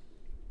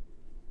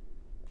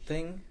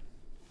thing,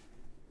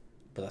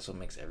 but that's what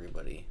makes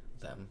everybody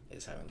them,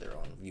 is having their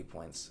own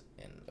viewpoints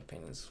and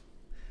opinions.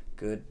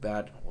 Good,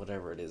 bad,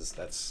 whatever it is,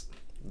 that's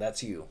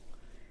you.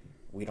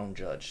 We don't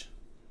judge.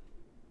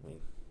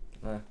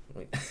 No,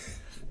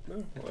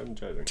 well, I'm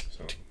judging,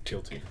 so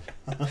guilty.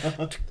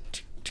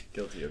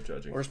 Guilty of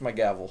judging. Where's my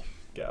gavel?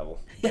 Gavel.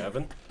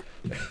 Gavin?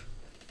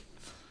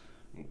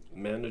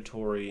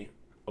 Mandatory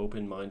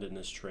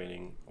open-mindedness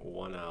training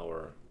 1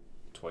 hour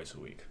twice a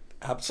week.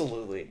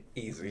 Absolutely.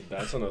 Easy.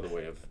 That's another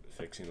way of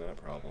fixing that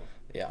problem,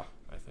 Yeah.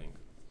 I think.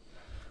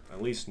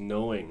 At least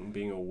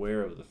being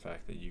aware of the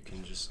fact that you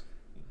can just...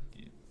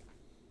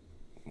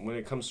 When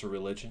it comes to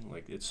religion,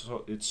 like, it's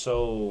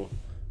so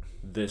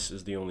this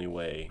is the only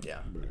way. Yeah.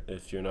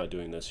 If you're not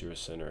doing this, you're a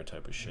sinner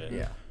type of shit.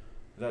 Yeah.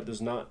 That does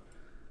not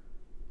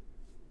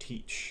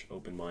teach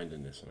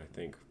open-mindedness, and I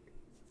think,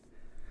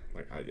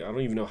 like, I don't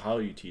even know how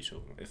you teach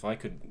open. If I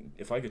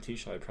could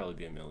teach, I'd probably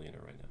be a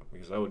millionaire right now,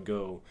 because I would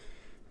go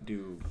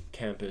do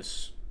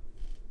campus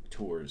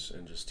tours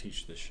and just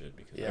teach this shit,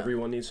 because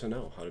everyone needs to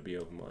know how to be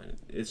open-minded.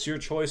 It's your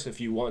choice if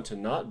you want to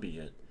not be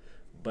it,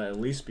 but at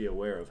least be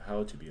aware of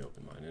how to be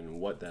open-minded and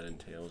what that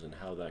entails and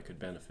how that could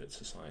benefit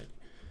society.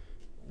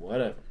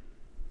 Whatever.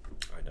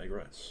 I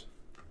digress.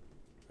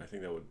 I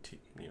think that would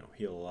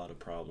heal a lot of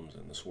problems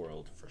in this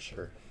world. For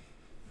sure.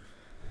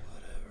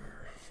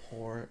 Whatever.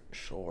 For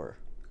sure.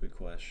 Good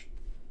question.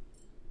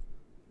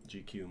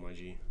 GQ, my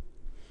G.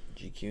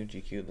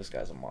 GQ, this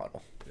guy's a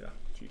model. Yeah,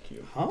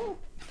 GQ. Huh?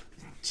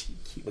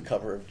 GQ. The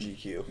cover of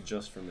GQ.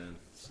 Just for men.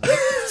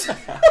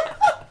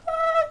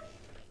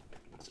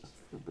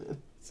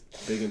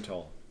 Big and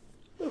tall.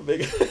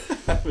 Big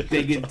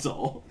Big and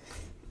tall.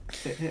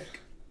 The heck?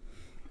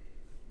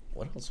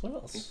 What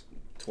else?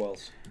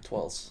 Twelves.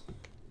 Twelves.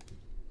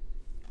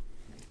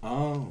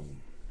 Oh.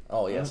 Oh,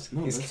 Oh yes,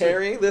 No, he's that's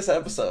carrying this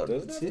episode.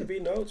 Doesn't have to be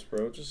notes,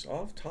 bro. Just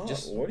off top.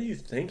 Just- what are you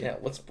thinking? Yeah,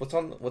 what's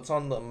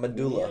on the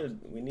medulla?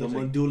 We need The to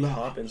medulla.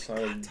 hop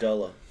inside of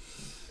Della.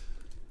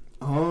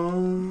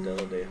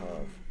 Della de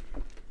Hav.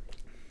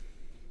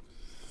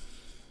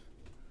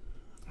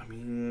 I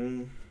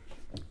mean,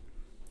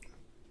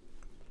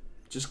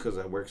 just because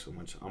I work so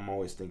much, I'm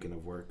always thinking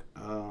of work.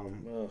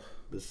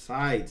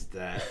 Besides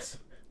that,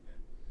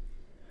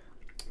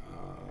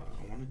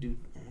 I want to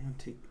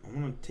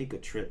take a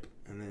trip,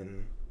 and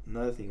then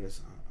another thing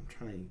is I'm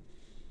trying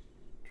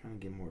to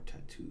get more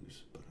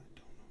tattoos, but I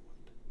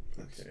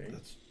don't know what.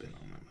 That's been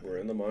on my mind. We're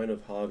in the mind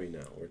of hobby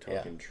now. We're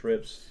talking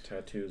trips,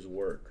 tattoos,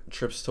 work.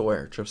 Trips to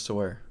where?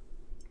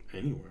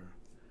 Anywhere.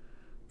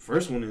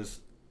 First one is,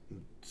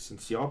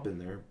 since y'all been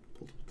there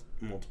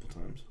multiple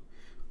times,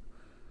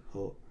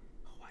 Hawaii.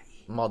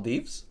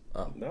 Maldives?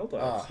 Oh.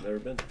 Maldives. Never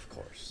been. Of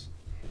course.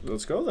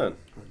 Let's go then.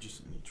 Or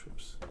just any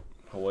trips.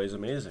 Hawaii's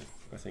amazing.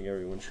 I think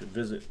everyone should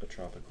visit a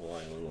tropical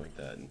island like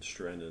that and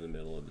strand in the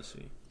middle of the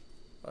sea.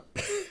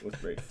 With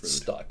great food.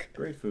 Stuck.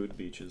 Great food,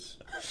 beaches.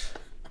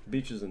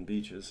 Beaches and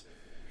beaches.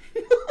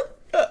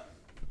 I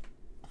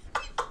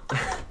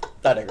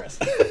digress.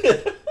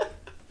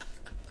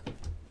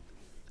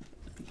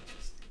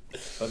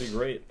 That'd be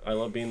great. I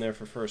love being there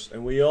for first.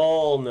 And we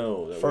all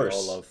know that we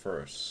all love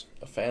first.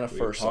 A fan of We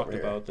first. talked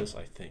about this,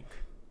 I think.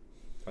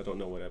 I don't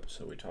know what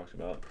episode we talked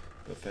about.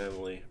 The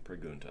family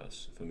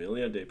preguntas.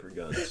 Familia de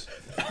preguns.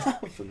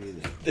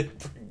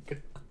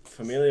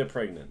 Familia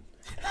pregnant.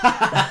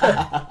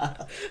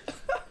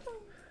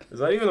 Is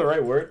that even the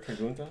right word?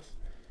 Preguntas?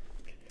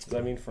 Does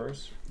that mean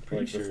first?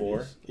 Pretty like sure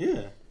before?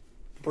 Yeah.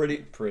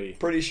 Pretty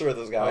sure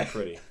this guy. How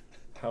pretty.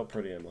 How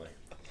pretty am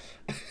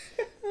I?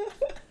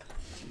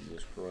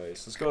 Jesus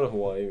Christ. Let's go to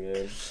Hawaii,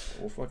 man.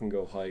 We'll fucking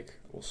go hike.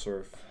 We'll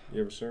surf. You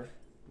ever surf?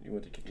 You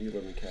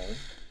live in Cali.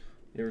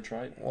 You ever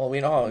tried? Well, we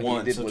know how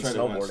Once, he did I with tried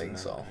it once snowboarding, and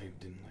so. I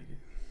didn't like it.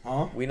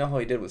 Huh? We know how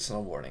he did with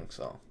snowboarding,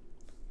 so.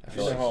 I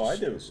feel You like know how I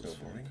did with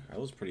snowboarding. I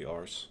was pretty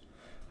arse.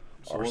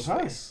 So our was I.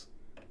 space.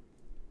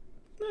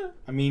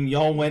 I mean,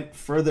 y'all went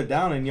further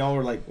down and y'all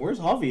were like, "Where's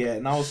Javi at?"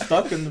 And I was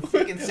stuck in the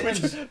freaking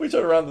sand. We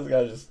turned around, this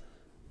guy just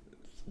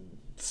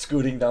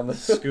scooting down the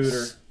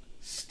Scooter.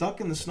 Stuck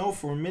in the snow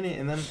for a minute,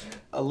 and then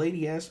a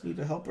lady asked me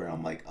to help her.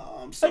 I'm like, "Oh,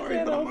 I'm sorry,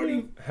 can't but I'm help already."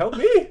 you. Help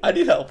me! I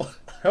need help.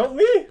 Help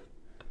me!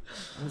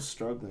 I was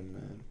struggling,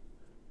 man.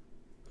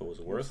 But was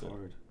it worth it?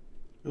 Hard.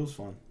 It was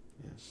fun.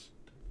 Yes.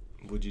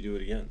 Would you do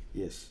it again?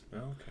 Yes. Oh,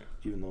 okay.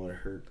 Even though it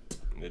hurt.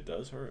 It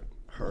does hurt.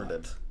 Heard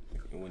it.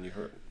 When you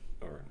hurt.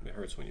 Or it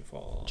hurts when you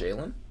fall.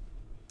 Jalen?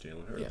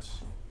 Jalen hurts.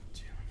 Yes.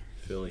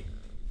 Philly.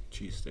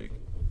 Cheesesteak.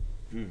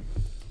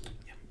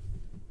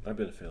 I've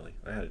been to Philly.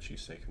 I had a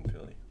cheesesteak in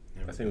Philly.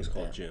 I think it was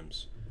called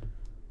Jim's.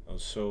 I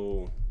was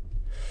so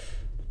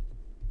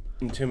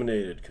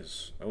intimidated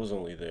because I was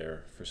only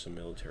there for some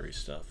military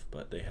stuff,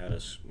 but they had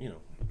us,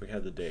 we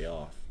had the day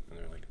off, and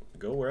they're like,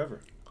 go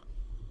wherever.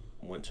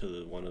 Went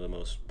to one of the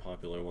most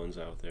popular ones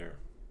out there.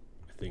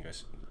 I think I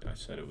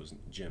said it was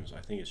Jim's.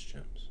 I think it's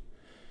Jim's.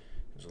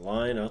 There's a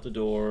line out the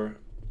door,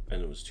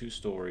 and it was 2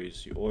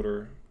 stories. You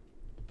order,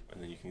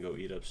 and then you can go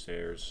eat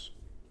upstairs.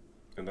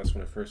 And that's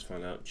when I first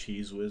found out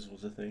Cheese Whiz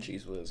was a thing.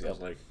 Cheese Whiz, I yeah. was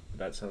like,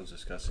 that sounds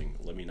disgusting.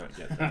 Let me not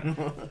get that.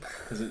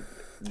 Cause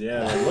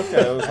I looked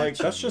at it, I was like,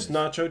 that's just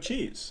nacho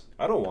cheese.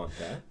 I don't want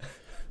that.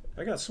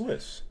 I got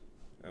Swiss,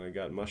 and I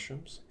got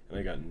mushrooms, and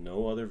I got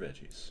no other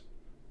veggies.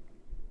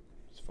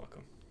 Just fuck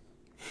them.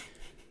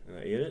 And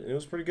I ate it, and it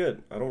was pretty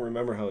good. I don't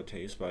remember how it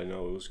tastes, but I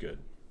know it was good.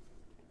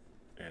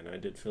 And I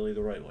did Philly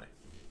the right way.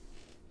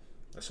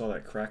 I saw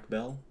that crack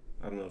bell.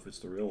 I don't know if it's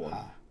the real one.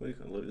 What do you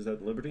call it? Is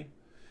that Liberty?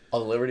 Oh,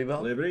 the Liberty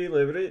Bell? Liberty.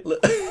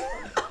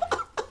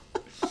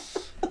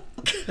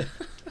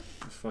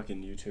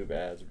 Fucking YouTube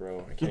ads,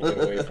 bro. I can't get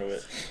away from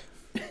it.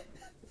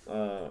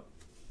 But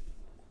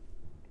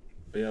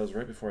yeah, it was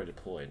right before I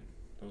deployed.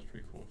 That was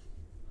pretty cool.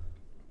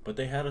 But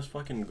they had us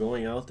fucking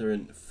going out there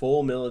in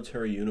full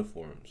military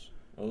uniforms.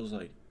 I was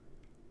like,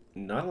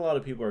 not a lot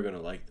of people are going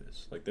to like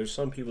this. Like, there's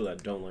some people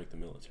that don't like the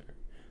military.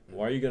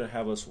 Why are you going to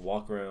have us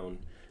walk around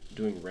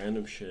doing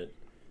random shit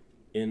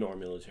in our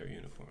military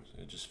uniforms?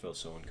 It just felt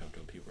so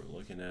uncomfortable. People were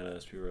looking at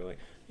us. People were like,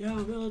 "Yeah,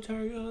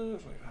 military." I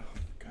was like, "Oh,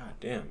 god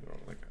damn, bro!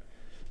 Like,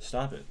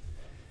 stop it."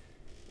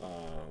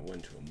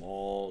 Went to a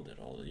mall, did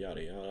all the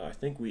yada yada. I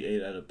think we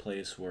ate at a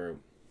place where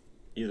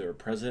either a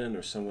president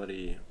or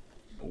somebody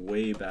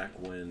way back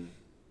when,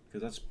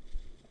 because that's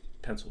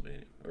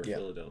Pennsylvania or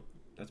Philadelphia.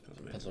 That's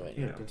Pennsylvania.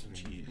 Pennsylvania. Yeah,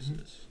 Pennsylvania.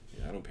 Jesus.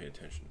 Yeah, I don't pay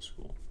attention to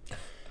school.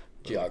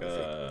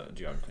 Geography.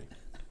 Geography.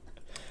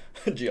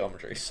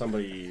 Geometry.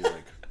 Somebody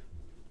like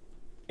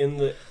in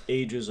the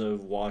ages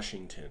of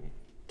Washington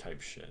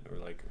type shit, or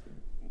like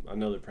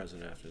another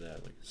president after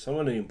that, like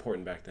someone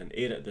important back then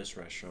ate at this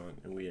restaurant,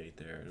 and we ate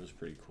there, and it was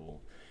pretty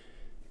cool.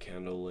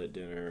 Candlelit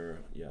dinner,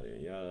 yada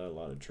yada, a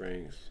lot of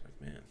drinks.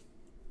 Like, man,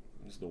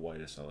 this is the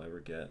whitest I'll ever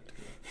get.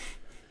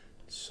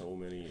 So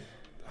many.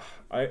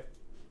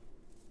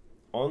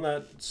 On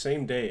that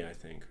same day, I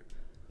think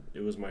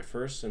it was my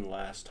first and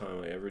last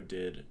time I ever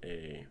did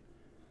a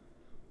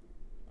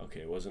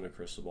Okay, it wasn't a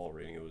crystal ball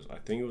reading. I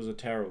think it was a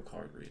tarot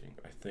card reading.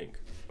 I think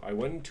I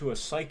went into a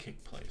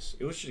psychic place.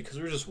 It was just because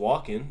we were just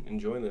walking,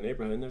 enjoying the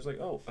neighborhood, and there's like,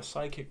 oh, a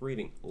psychic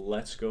reading.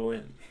 Let's go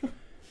in.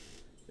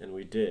 And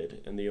we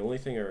did. And the only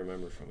thing I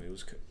remember from it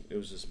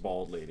was this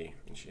bald lady,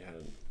 and she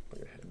had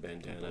like a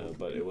bandana,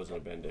 but it wasn't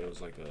a bandana. It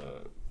was like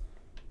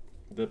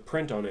the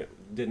print on it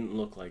didn't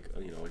look like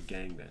a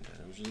gang bandana.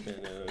 It was just a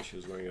bandana. She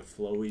was wearing a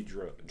flowy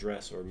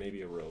dress or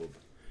maybe a robe.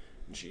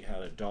 And she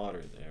had a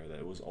daughter there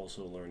that was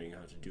also learning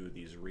how to do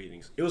these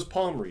readings. It was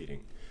palm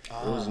reading.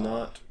 It was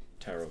not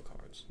tarot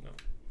cards. No.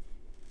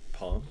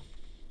 Palm,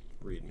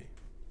 read me.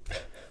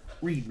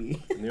 Read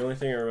me. And the only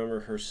thing I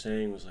remember her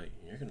saying was like,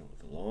 you're going to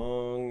live a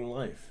long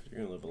life.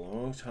 You're going to live a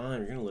long time.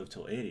 You're going to live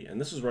till 80. And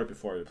this was right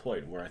before I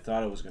deployed, where I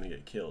thought I was going to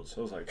get killed.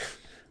 So I was like,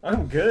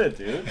 I'm good,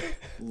 dude.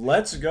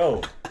 Let's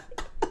go.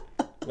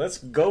 Let's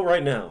go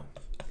right now.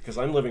 Because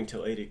I'm living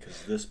till 80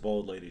 because this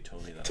bald lady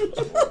told me that I was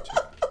going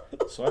to.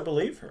 So I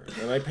believe her,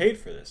 and I paid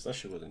for this. That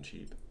shit wasn't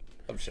cheap.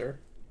 I'm sure.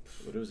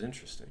 But it was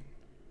interesting.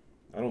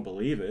 I don't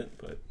believe it,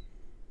 but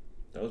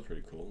that was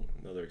pretty cool.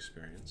 Another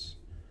experience.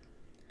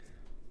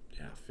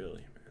 Yeah,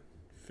 Philly, man.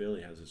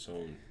 Philly has its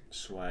own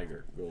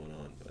swagger going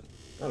on, but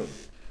I don't know.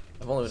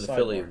 I've only been to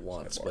Philly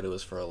once, but it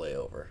was for a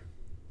layover.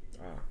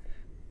 Ah.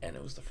 And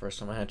it was the first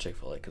time I had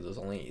Chick-fil-A because it was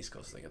only an East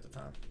Coast thing at the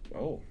time.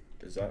 Oh,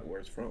 is that where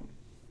it's from?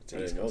 It's I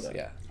East didn't know Coast, that.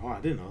 yeah. Oh,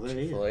 I didn't know that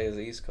either. Chick-fil-A is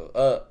the East Coast.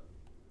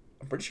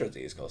 I'm pretty sure it's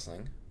the East Coast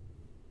thing.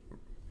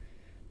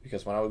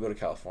 Because when I would go to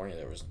California,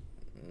 there was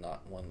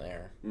not one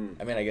there.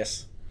 I mean, I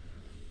guess...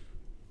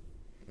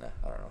 Nah,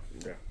 I don't know.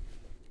 Yeah.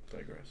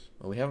 Digress.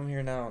 Well, we have them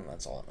here now, and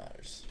that's all that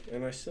matters.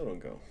 And I still don't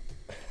go.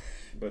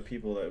 But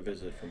people that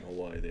visit from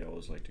Hawaii, they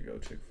always like to go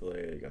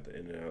Chick-fil-A. They got the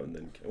In-N-Out, and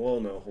then... Well,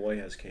 no, Hawaii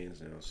has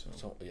Cane's now,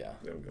 so yeah.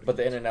 they don't go to But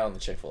the Cane's. In-N-Out and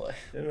the Chick-fil-A.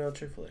 In-N-Out,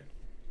 Chick-fil-A.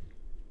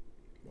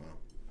 Wow.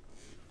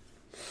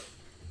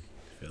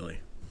 Philly.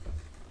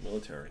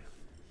 Military.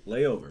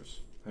 Layovers.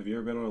 Have you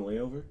ever been on a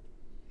layover?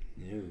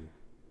 No.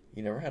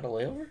 You never had a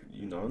layover?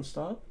 You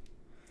nonstop?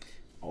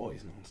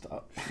 Always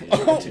nonstop.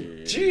 Oh,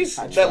 jeez.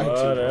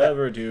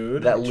 Whatever,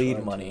 dude. That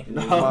lead money.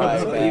 No, My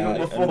so bad. even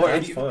before.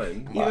 That's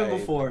fine. Even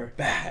before.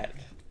 Bad.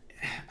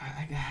 I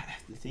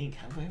have to think.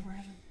 Have I ever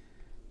had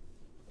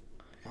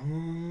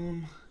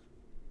it?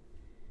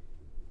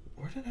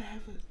 Where did I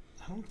have it?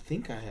 I don't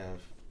think I have.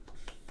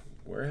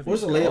 Where have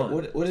What's you a gone?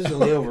 layover? What is a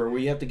layover? Where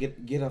you have to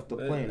get off the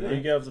plane, You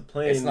right? get off the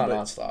plane. It's not but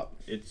nonstop.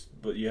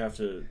 But you have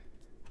to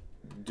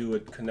do a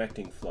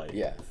connecting flight.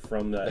 Yeah.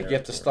 From that. Like, you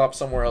have to stop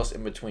somewhere else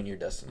in between your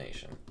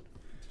destination.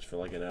 Just for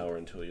like an hour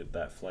until you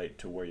that flight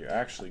to where you're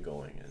actually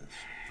going is.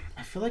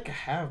 I feel like I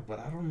have, but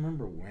I don't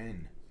remember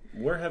when.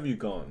 Where have you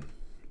gone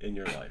in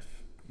your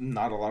life?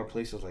 Not a lot of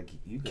places like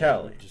you guys.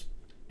 Cali. Just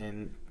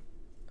and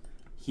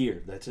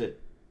here. That's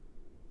it.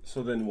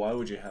 So then why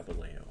would you have a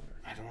layover?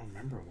 I don't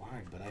remember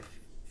why, but I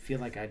feel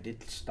like I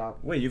did stop.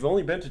 Wait, you've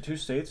only been to 2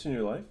 states in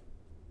your life?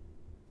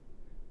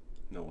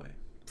 No way.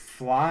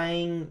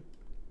 Flying,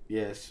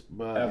 yes,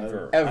 but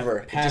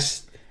Ever.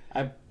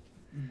 I've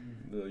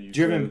You've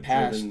driven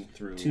past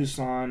through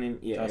Tucson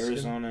and Tuscan?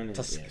 Arizona and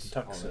Tuscan. yes,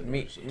 Tucson. all that.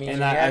 Me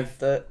And I've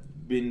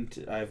been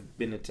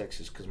to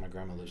Texas because my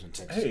grandma lives in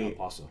Texas, Hey. El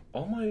Paso.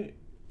 all my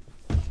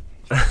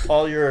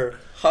all your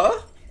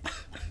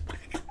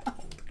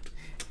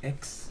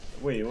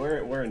Wait,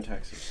 where in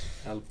Texas?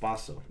 El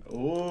Paso,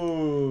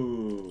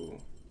 Ooh.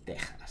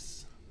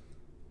 Texas.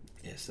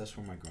 Yes, that's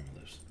where my grandma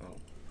lives.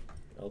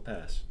 El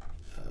Paso.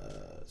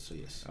 So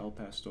yes, El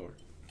Pastor.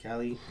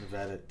 Cali,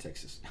 Nevada,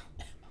 Texas.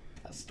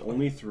 Pastor.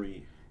 Only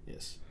 3.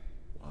 Yes,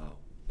 Wow.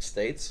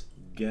 states.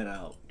 Get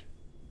out.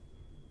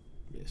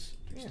 yes,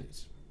 3 Yeah.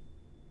 states.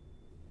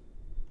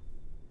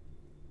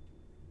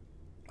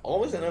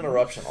 Always an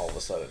interruption all of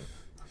a sudden.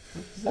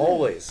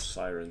 Always.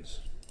 Sirens.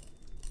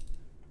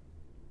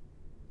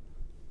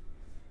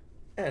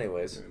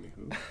 Anyways.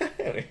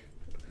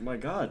 My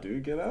God,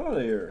 dude, get out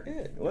of here.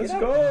 Yeah, Let's get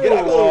go. out, Get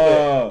out a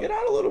little bit. Get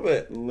out a little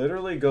bit.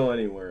 Literally go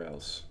anywhere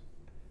else.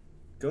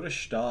 Go to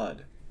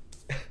Stad.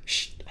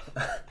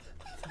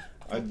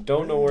 I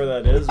don't know where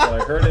that is,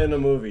 but I heard it in a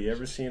movie. You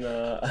ever seen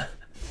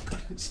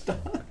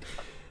Stop.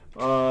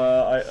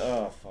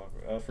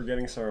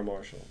 Forgetting Sarah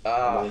Marshall. Ah.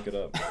 I'm gonna look it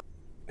up.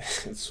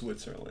 It's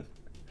Switzerland.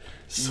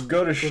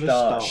 Go to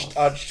Stad.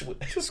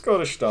 Just go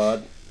to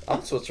Stad.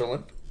 I'm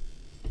Switzerland.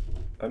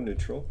 I'm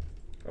neutral.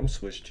 I'm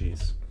Swiss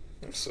cheese.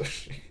 I'm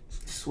Swiss.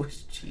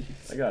 Swiss cheese.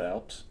 I got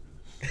Alps.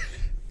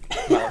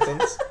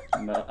 Mountains.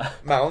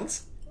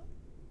 Mountains.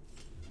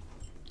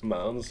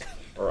 Mounds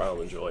or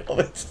almond joy.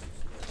 What?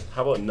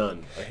 How about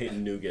none? I hate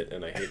nougat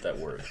and I hate that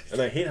word.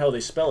 And I hate how they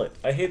spell it.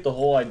 I hate the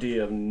whole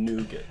idea of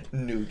nougat.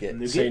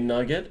 Nougat. Say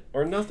nugget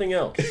or nothing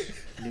else.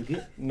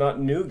 Nougat? Not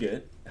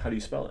nougat. How do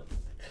you spell it?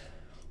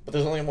 But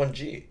there's only one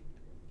G.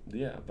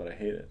 Yeah, but I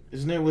hate it.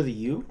 Isn't it with a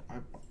U?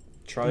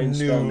 Try and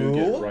spell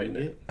nougat right now.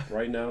 Nougat?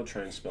 Right now,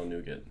 try and spell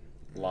nougat.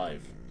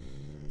 Live.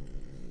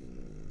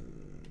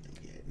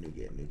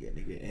 Nougat.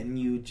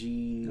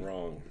 N-U-G...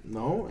 Wrong.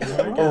 No?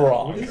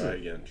 Wrong. What is Try it?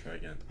 again. Try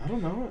again. I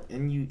don't know.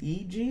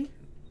 N-U-E-G?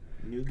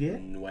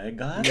 Nougat?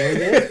 Nuega?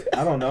 Nougat?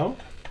 I don't know.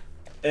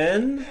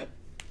 N-O-U-G-A-T.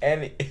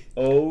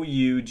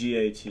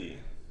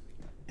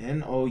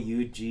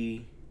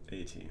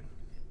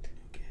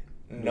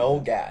 Nougat.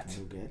 Nougat.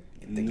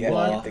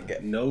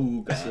 Nougat.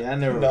 Nougat. See, I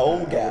never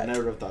would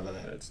never have thought of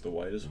that. That's the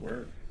whitest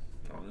word.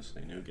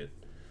 Honestly, nougat.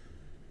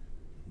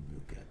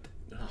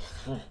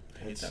 Oh, I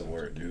hate that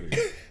word, dude.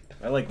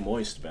 I like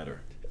moist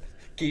better.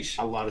 Quiche.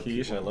 A lot of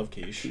Quiche. people. I love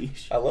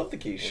quiche. I love the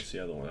quiche. What's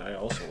the other one? I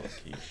also love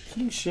quiche.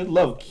 You should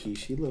love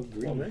quiche. You love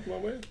green. Well, make my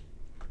way.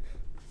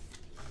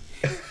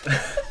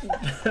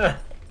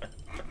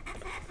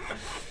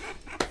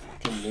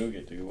 Fucking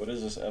nougat, dude. What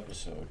is this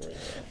episode right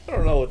now? I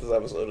don't know what this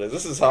episode is.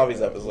 This is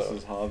Hobby's episode. This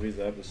is Hobby's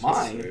episode,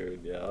 Mine?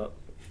 dude. Yeah.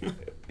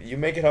 You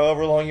make it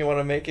however long you want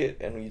to make it,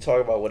 and you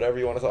talk about whatever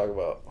you want to talk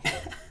about.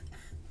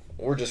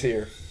 We're just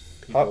here.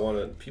 People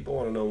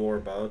want to know more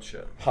about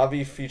you.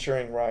 Hobby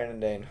featuring Ryan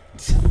and Dane.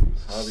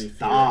 Hobby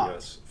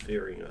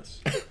fearing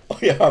us. Oh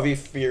yeah, Hobby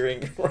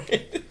fearing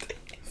Ryan and Dane.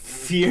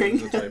 Fearing?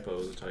 It was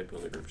a typo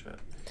in the group chat.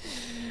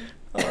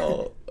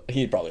 Oh,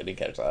 he probably didn't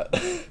catch that.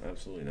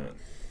 Absolutely not.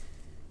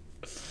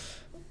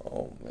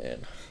 Oh man.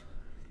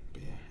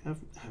 Yeah, I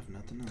have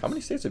nothing else. How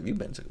many states have you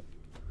been to?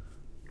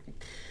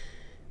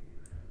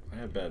 I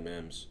have bad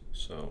memes,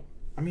 so.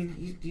 I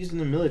mean, he's in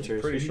the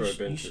military. Pretty so sure you I've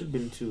been you to- should have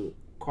been to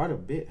quite a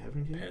bit,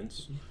 haven't you?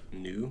 Pence,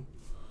 New,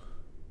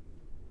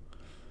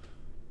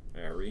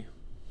 Ari,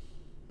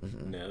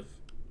 Nev,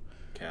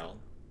 Cal,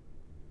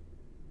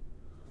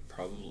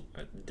 probably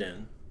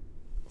Den,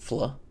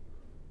 Flo.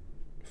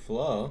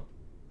 Flo.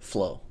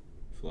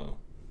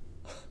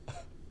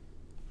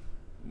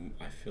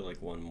 I feel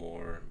like one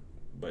more,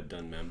 but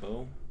done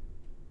Membo.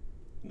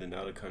 Then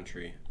out of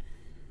country,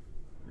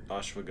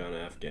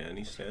 Ashwagandha,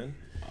 Afghanistan.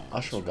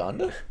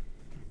 Ashwagandha?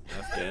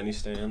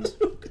 Afghanistan,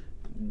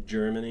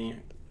 Germany,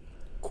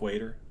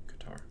 Qatar,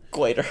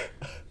 Quater.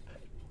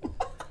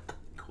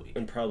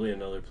 and probably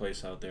another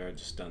place out there I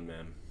just done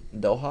mem.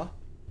 Doha?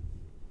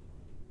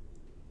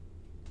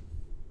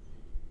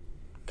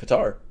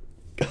 Qatar.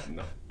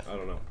 No, I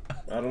don't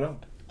know.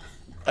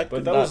 I But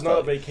could that was not a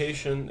tell.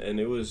 vacation, and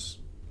it was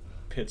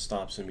pit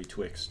stops in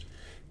betwixt.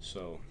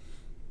 So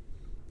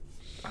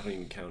I don't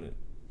even count it.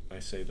 I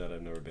say that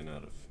I've never been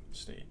out of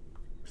state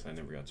because I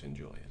never got to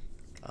enjoy it.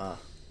 Ah.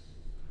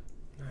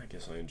 I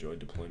guess I enjoyed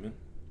deployment.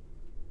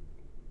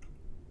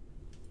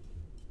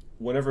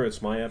 Whenever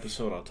it's my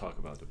episode, I'll talk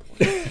about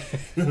deployment.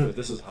 But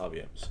this is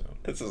hobby episode.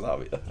 This is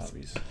hobby.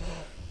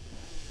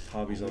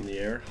 Hobbies on the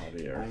air.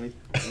 Hobby air. Only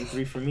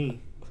 3 for me.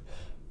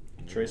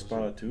 Trace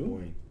spot two.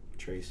 Boy,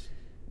 Trace.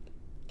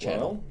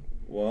 Channel.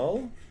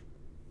 Well,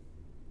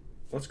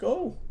 let's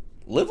go.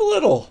 Live a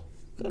little.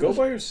 Go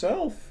by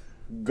yourself.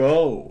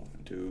 Go,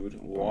 dude.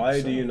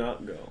 Why do you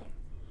not go?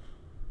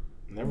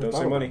 Never Don't thought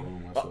say about money.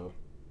 going myself.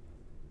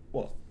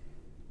 Well,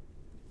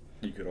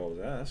 you could always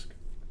ask.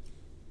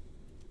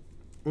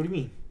 What do you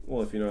mean?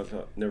 Well, if you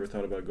never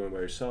thought about going by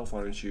yourself,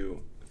 why don't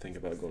you think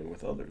about going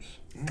with others?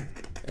 Yeah.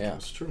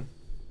 That's true.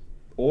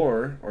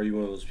 Or are you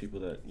one of those people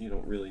that you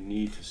don't really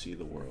need to see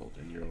the world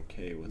and you're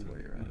okay with where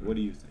you're at? What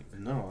do you think?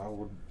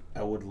 No,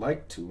 I would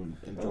like to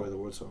enjoy the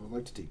world, so I would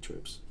like to take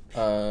trips.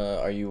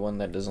 Are you one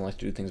that doesn't like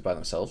to do things by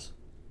themselves?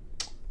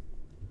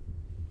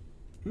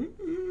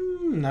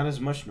 Not as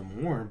much no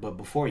more, but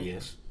before,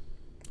 yes.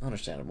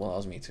 Understandable. That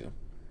was me too.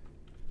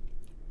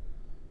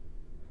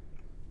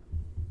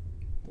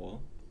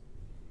 Well,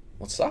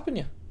 What's stopping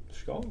you?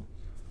 skull.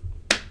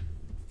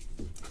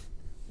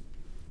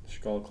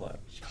 Skull clap.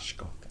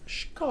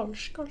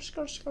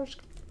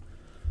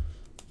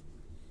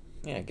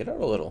 Yeah, get out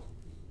a little.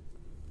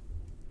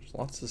 There's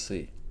lots to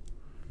see.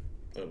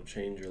 It'll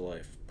change your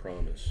life,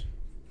 promise.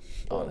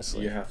 But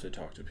Honestly. you have to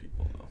talk to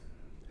people though.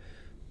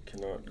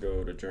 Cannot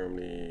go to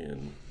Germany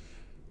and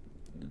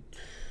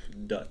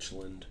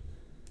Dutchland.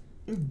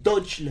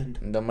 Deutschland.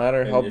 No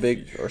matter And how if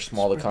big you- or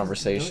small the Dutch.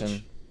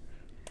 conversation,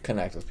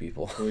 connect with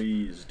people.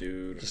 Please,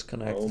 dude. Just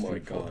connect Oh with my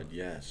people. god,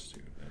 yes,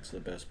 dude. That's the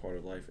best part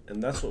of life.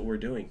 And that's what we're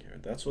doing here.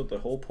 That's what the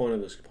whole point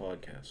of this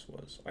podcast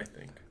was, I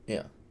think.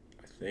 Yeah.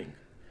 To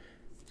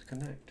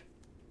connect.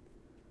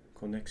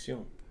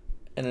 Connexion.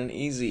 And an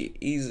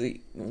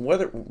easy,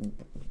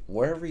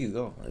 wherever you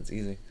go, it's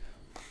easy.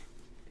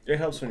 It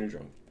helps when you're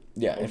drunk.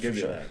 Yeah, I'll for give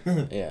you sure.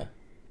 that. Yeah.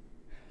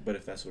 But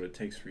if that's what it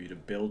takes for you to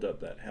build up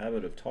that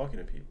habit of talking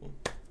to people,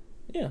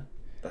 Yeah.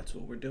 that's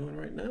what we're doing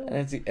right now.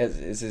 And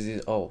it's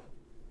easy. Oh,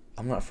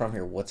 I'm not from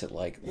here. What's it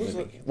like What's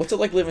living? it- What's it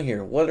like living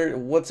here? What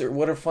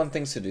are fun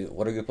things to do?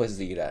 What are good places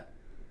to eat at?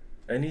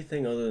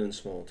 Anything other than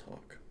small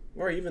talk.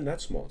 Or even that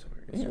small talk.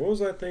 Yeah. What was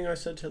that thing I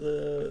said to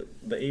the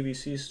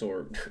ABC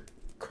store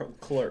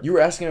clerk? You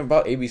were asking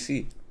about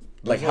ABC.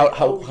 Like was how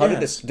like, oh, how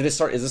yes. did it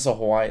start? Is this a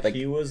Hawaii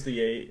he was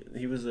the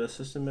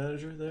assistant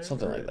manager there?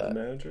 Something or like that.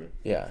 Manager?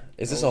 yeah?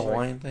 Is I this a was like,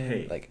 Hawaiian thing?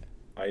 hey. Like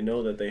I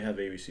know that they have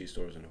ABC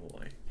stores in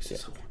Hawaii. This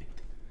is Hawaii.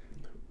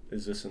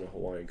 Is this in a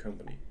Hawaiian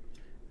company?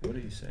 What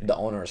did he say? the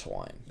owner is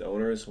Hawaiian. The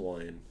owner is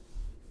Hawaiian.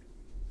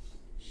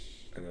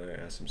 And then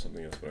I asked him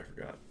something else, but I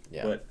forgot.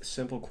 Yeah. But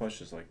simple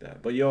questions like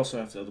that. But you also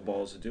have to have the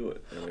balls to do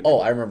it. Oh,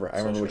 I remember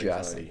Social what you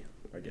asked him. anxiety.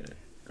 I get it.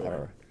 I Go ahead.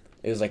 remember.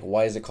 It was like,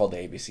 why is it called the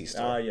ABC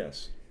store?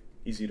 Yes.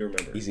 Easy to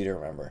remember. Easy to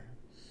remember.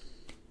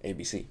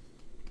 ABC.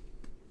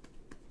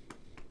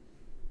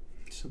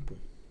 Simple.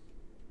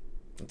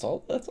 That's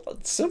all.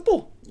 It's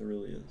simple. It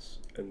really is.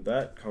 And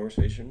that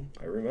conversation,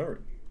 I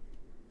remembered.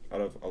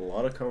 Out of a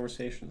lot of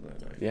conversations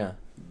that night. Yeah.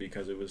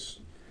 Because it was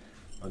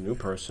a new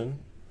person.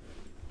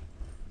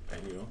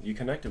 And, you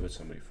connected with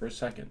somebody for a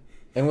second.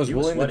 And was He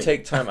was willing to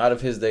sweating. take time out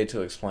of his day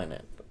to explain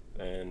it.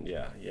 And,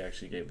 yeah, he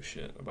actually gave a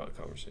shit about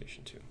the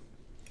conversation, too.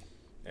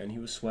 And he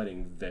was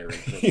sweating very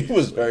He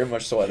was very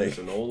much He sweating. was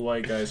an old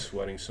white guy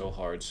sweating so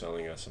hard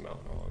selling us some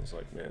alcohol. I was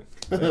like, man,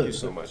 thank you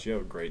so much. You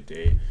have a great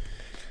day.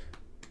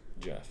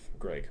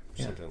 Greg,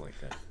 Yeah. something like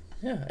that.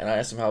 Yeah, and I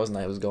asked him how his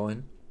night was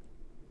going.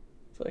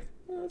 It's like,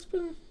 it's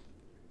been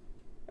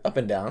up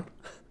and down.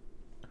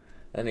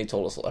 And he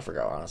told us, I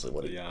forgot honestly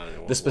what Yeah, I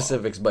know, the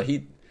specifics, but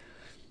he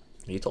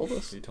told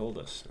us. He told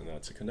us, and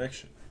that's a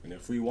connection. And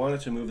if we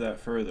wanted to move that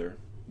further,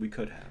 we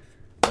could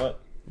have.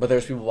 But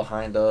there's people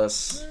behind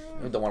us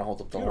who don't want to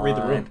hold up the you line.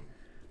 gotta read the room. You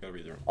gotta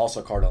read the room.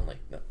 Also card only.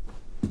 No.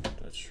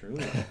 That's true.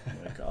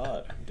 My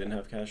God, didn't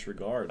have cash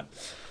regard.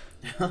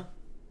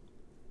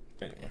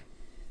 Anyway,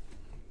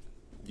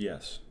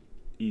 yes,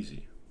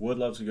 easy. Would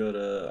love to go to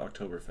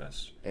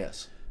Oktoberfest.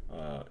 Yes.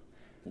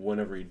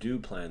 Whenever we do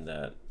plan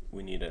that,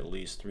 we need at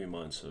least 3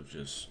 months of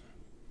just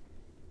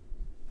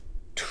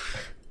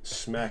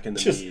smacking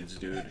the meads,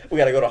 dude. We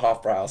gotta go to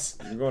Hofbrauhaus.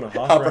 We're going to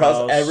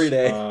Hofbrauhaus every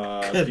day.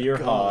 Beer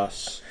God.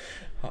 Haus,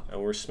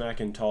 and we're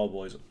smacking tall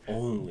boys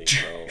only,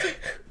 bro.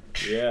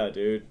 Yeah,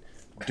 dude.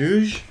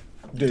 Douche.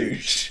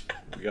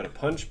 You gotta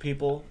punch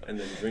people and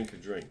then drink a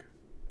drink.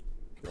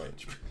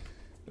 Right.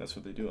 That's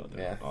what they do out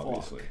there, Yeah.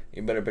 obviously.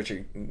 You better bet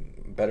your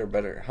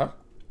better, huh?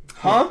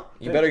 Huh?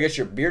 You better get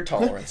your beer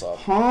tolerance up.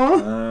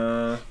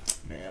 Huh?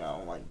 Man, I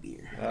don't like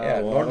beer.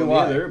 Yeah, well, nor I do don't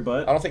I. either,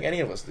 but I don't think any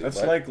of us do. that's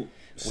but like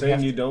saying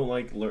have you don't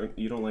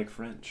like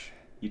French.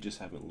 You just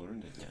haven't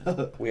learned it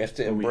yet. we have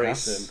to But we have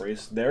embrace. to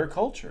embrace their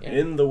culture Yeah.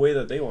 in the way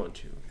that they want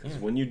to. Because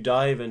Yeah. when you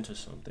dive into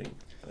something,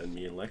 and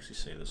me and Lexi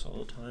say this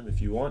all the time,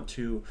 if you want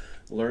to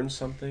learn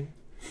something,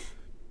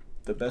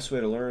 the best way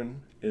to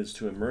learn is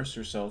to immerse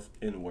yourself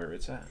in where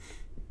it's at.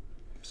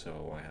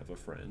 So I have a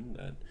friend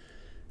that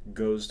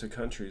goes to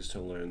countries to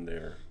learn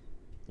their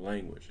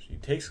language. He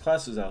takes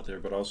classes out there,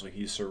 but also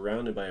he's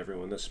surrounded by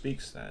everyone that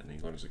speaks that, and he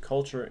learns the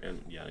culture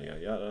and yada yada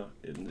yada.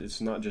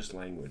 It's not just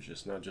language.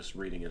 It's not just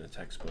reading in a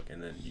textbook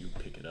and then you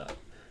pick it up.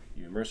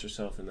 You immerse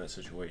yourself in that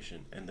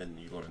situation, and then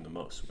you learn the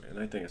most. And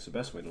I think it's the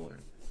best way to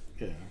learn.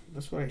 Yeah,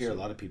 that's what I hear a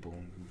lot of people.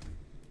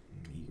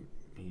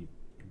 You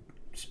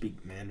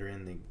speak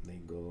Mandarin, they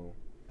go.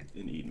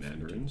 And eat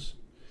mandarins.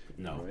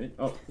 No. Right?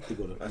 Oh, They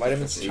go to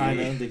Vitamin C.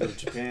 China, they go to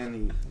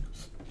Japan,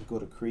 they go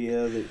to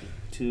Korea,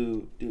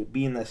 to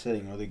be in that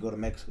setting, or they go to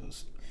Mexico,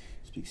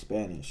 speak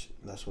Spanish.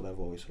 That's what I've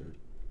always heard.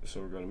 so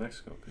we're going to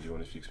Mexico because you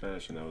want to speak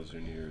Spanish, and that was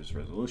your New Year's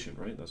resolution,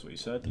 right? That's what you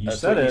said. You That's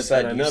said what it. you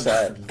said. And I You never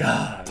said.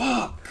 forgot.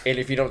 Fuck! And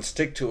if you don't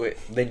stick to it,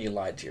 then you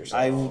lied to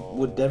yourself. I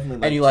would definitely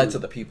like and you lied to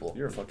the people.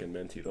 You're a fucking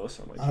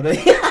mentirosa, my How God.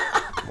 do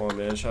Come on,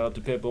 man. Shout out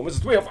to Pitbull.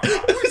 Mrs.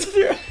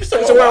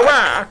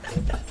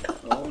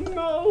 305. Oh,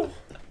 no.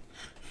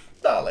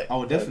 Dale. I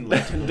would definitely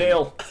like to go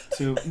Dale.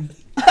 to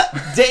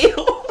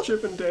Dale.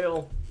 Chip and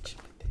Dale.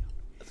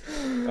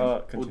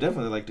 would Continue.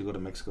 definitely like to go to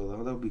Mexico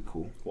though. That would be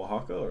cool.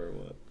 Oaxaca or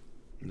what?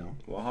 No.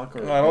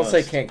 Oaxaca or No, I don't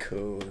say bust?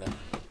 Cancun.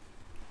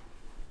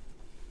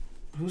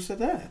 Who said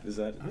that? Is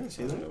that? I didn't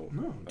say I that. don't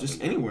know. No, I just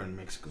don't know. anywhere in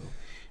Mexico.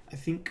 I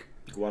think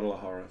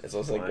Guadalajara. It's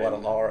also like Fine.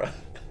 Guadalajara.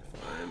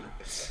 Fine.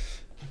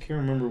 I can't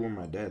remember where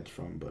my dad's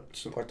from, but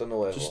so Puerto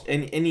Nuevo. just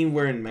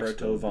anywhere in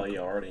Mexico. Puerto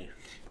Vallarta.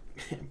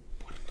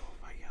 Puerto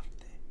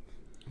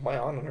Vallarta. My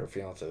aunt and her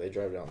fiance, they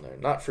drive down there.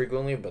 Not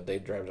frequently, but they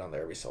drive down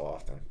there every so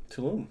often.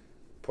 Tulum.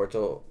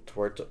 Puerto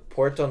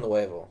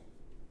Nuevo.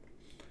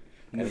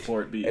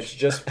 Newport Beach. It's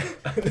just.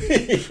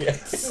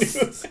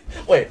 Yes.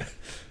 Wait.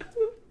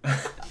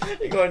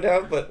 You're going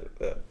down, but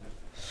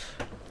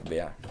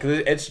yeah, because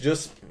it's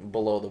just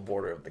below the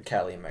border of the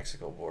Cali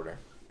Mexico border.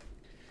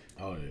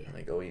 Oh yeah. And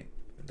they go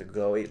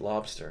eat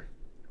lobster.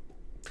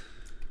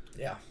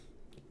 Yeah.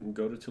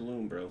 Go to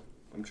Tulum, bro.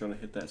 I'm trying to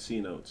hit that C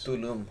notes.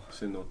 Tulum.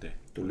 Cenote.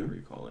 Whatever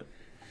you call it.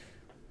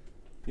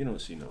 You know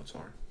what C notes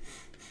are.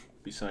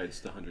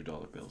 Besides the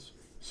 $100 bills.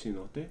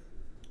 Cenote.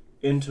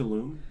 In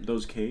Tulum,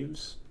 those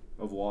caves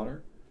of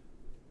water.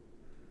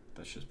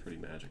 That's just pretty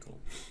magical.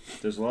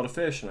 There's a lot of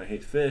fish, and I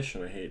hate fish,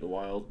 and I hate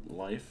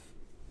wildlife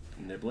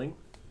nibbling.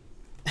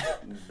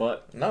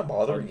 But Not I'll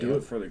bothering do you.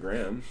 it for the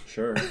gram,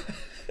 sure.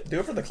 Do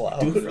it for the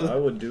cloud. I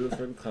would do it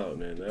for the cloud,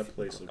 man. That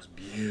place looks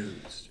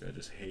beautiful. I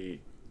just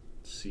hate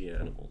sea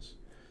animals.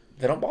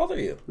 They don't bother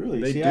you.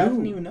 Really? They See, I do.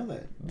 didn't even know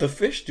that. The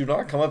fish do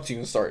not come up to you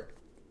and start.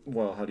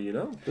 Well, how do you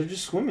know? They're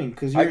just swimming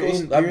because I you're go-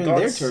 in, I've you're in gone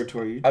their s-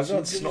 territory. I've gone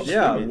They're snow- just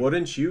Yeah, swimming.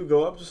 wouldn't you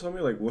go up to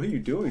somebody like, "What are you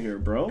doing here,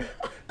 bro?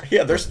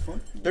 Yeah, they're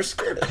scared.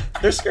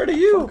 They're scared of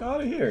you. Fuck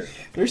out of here."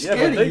 They're Yeah, scared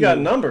but of they you. got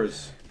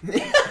numbers.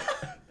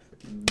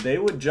 They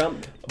would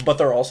jump. But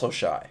they're also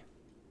shy.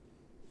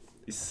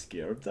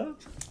 Scared of?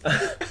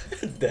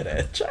 Dead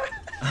edge.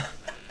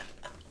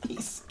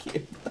 He's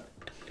scared.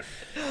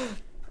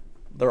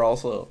 They're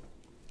also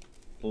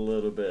A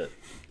little bit.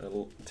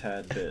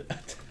 Tad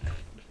bit.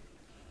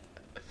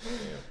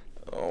 Yeah.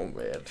 Oh,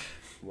 man.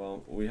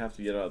 Well, we have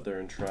to get out there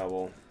and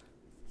travel.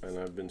 And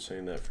I've been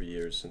saying that for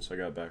years since I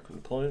got back from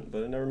deployment,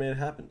 but I never made it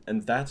happen.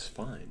 And that's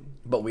fine.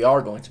 But we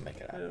are going to make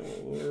it happen.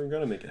 We're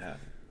going to make it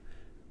happen.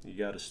 You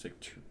got to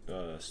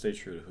stay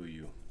true to who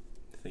you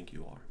think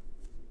you are.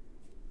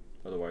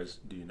 Otherwise,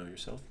 do you know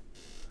yourself?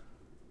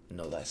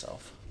 Know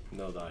thyself.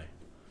 Know thy.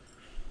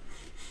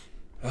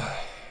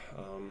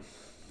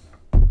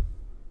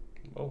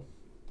 Well,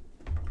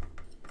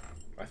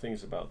 I think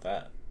it's about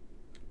that.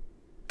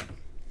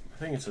 I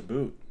think it's a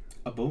boot.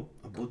 A boot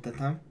that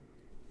time.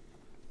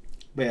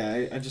 But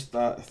yeah, I just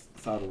thought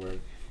of a word.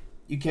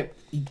 You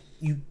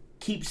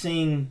keep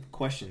saying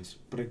questions.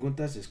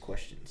 Preguntas is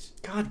questions.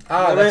 God.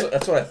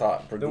 That's what I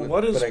thought. Then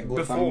what is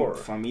before?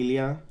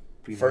 Familia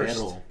primero.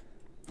 First.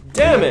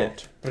 Damn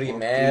it!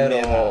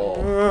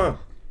 Primero.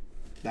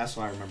 That's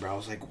what I remember. I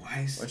was like, why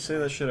is... I say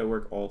that shit at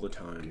work all the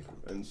time,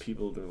 and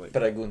people are like,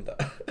 Pregunta.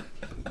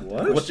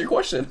 what? What's your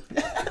question?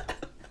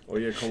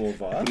 Oye, ¿cómo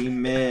va?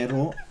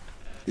 Primero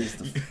is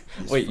the...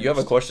 Wait, you have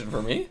a question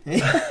for me?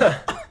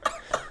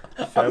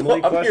 Family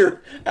I'm question?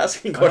 here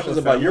asking questions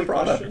about your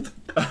family product.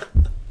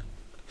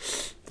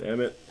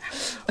 Damn it.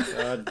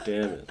 God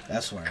damn it.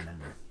 That's what I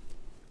remember.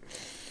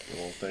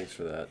 Well, thanks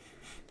for that.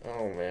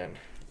 Oh, man.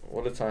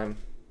 What a time.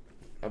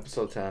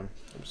 Episode 10.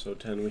 Episode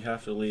 10, we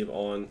have to leave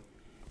on...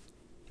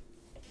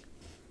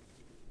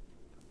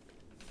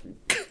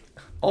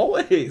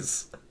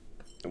 Always.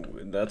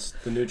 That's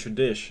the new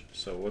tradition.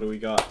 So what do we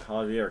got?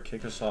 Javier,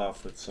 kick us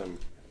off with some...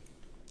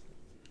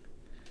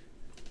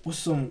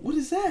 What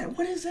is that?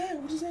 What does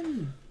that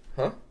mean?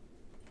 Huh?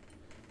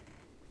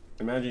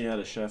 Imagine you had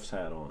a chef's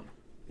hat on.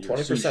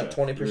 20%,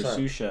 20%. You're a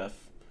sous chef,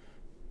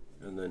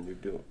 and then you're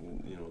doing,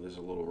 there's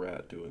a little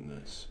rat doing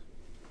this.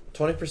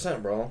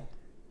 20%, bro.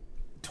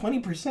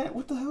 20%?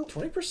 What the hell?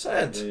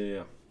 20%.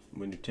 Yeah.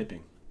 When you're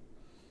tipping.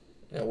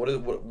 Yeah, what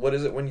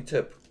is it when you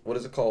tip? What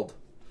is it called?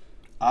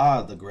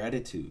 The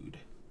gratitude.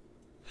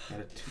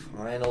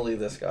 Finally,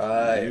 this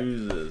guy.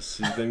 Jesus,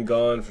 he's been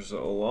gone for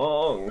so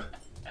long.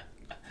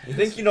 You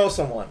think you know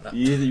someone?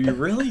 You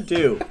really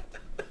do.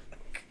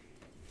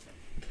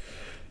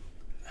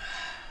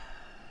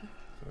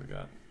 Oh,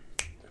 God.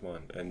 Come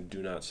on, and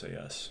do not say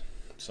yes.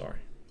 Sorry.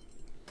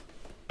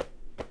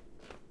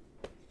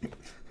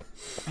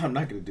 I'm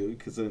not gonna do it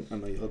because I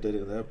know y'all did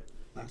it that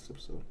last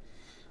episode.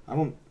 I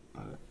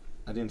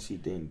didn't see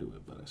Dane do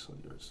it, but I saw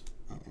yours.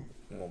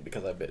 Well,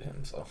 because I bit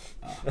him, so.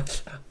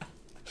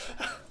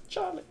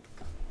 Charlie.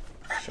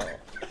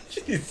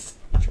 Jeez.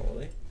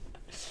 Charlie.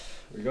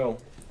 Here we go.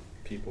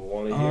 People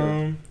want to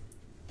hear.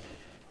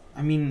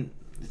 I mean,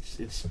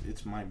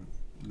 it's my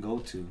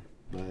go-to,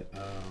 but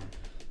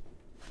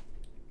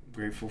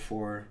grateful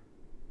for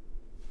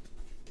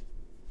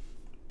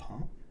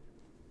Pump.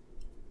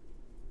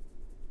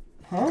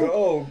 Huh?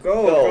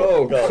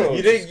 Go.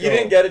 You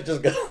didn't get it.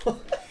 Just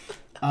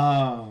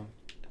go.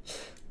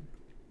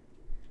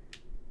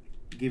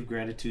 Give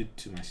gratitude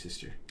to my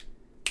sister.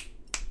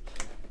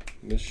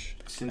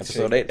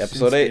 Episode 8.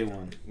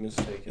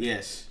 Mistaken.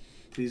 Yes,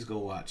 please go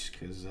watch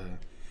because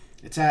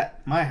it's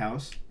at my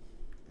house.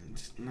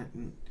 It's not,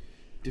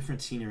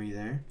 different scenery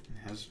there.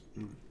 It has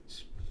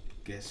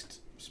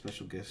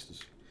special guest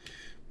is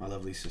my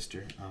lovely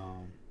sister.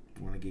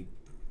 I want to give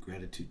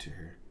gratitude to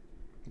her.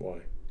 Why?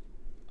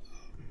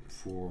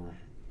 For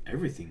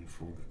everything,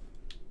 for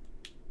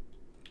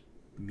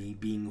me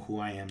being who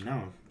I am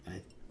now.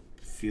 I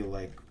feel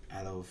like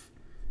out of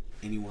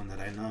anyone that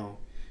I know,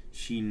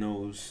 she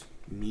knows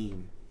me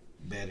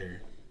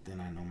better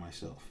than I know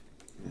myself.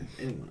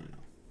 Anyone I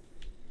know.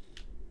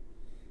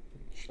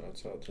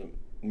 Shouts out to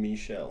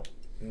Michelle.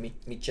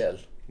 Michelle.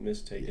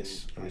 Mistaken.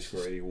 Yes,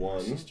 _81.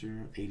 81.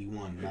 Sister,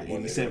 81, not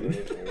 81, 87.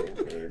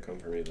 Okay, come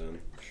for me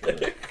then.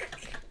 Sure.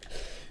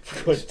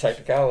 Quick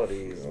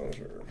technicalities. Oh,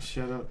 sure.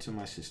 Shout out to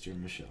my sister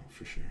Michelle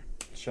for sure.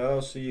 Shout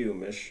out to you,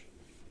 Mish.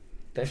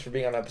 Thanks for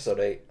being on episode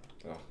 8.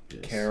 Oh,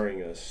 Yes.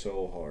 carrying us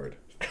so hard.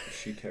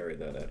 She carried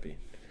that epi.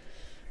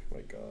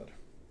 My God.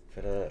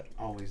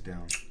 Always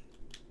down.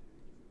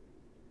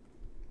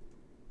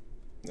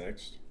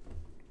 Next.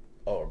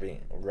 Oh,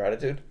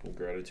 gratitude?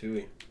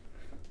 Gratitude.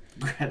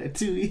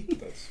 Gratitude.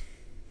 That's.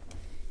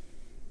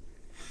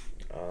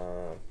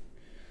 I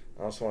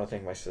also want to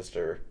thank my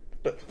sister.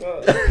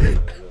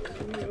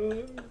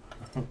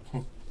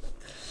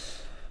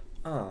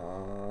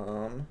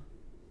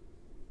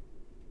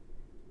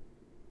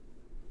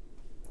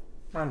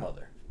 My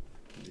mother.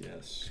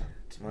 Yes.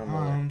 My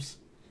moms.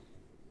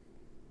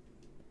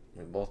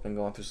 We've both been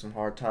going through some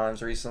hard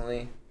times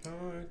recently.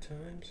 Hard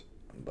times.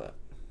 But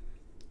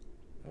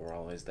we're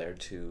always there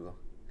to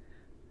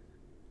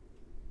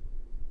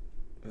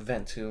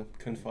vent to.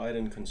 Confide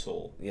and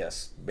console.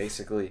 Yes,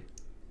 basically.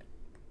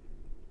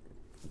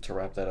 To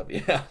wrap that up,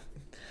 yeah.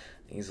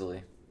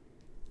 Easily.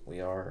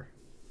 We are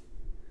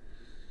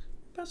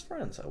best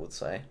friends, I would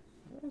say.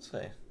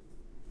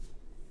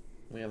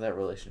 We have that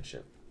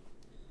relationship.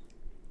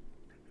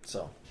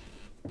 So.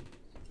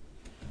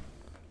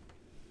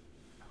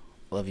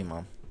 Love you,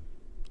 Mom.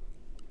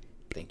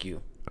 thank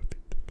you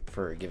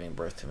for giving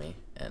birth to me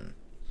and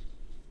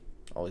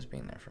always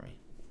being there for me.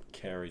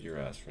 Carried your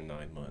ass for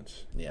 9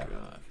 months. Yeah.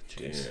 God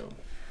Jeez. damn.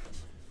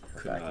 Her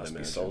Could back not must be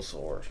imagine. so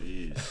sore.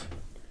 Jeez.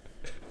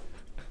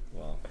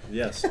 Well,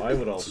 yes, I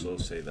would also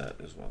say that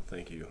as well.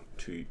 Thank you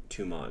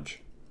to Maj.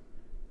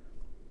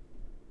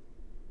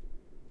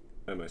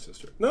 And my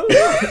sister. No!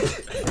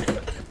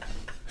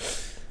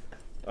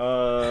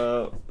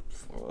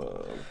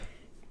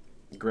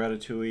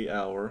 Gratitude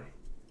hour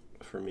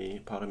for me,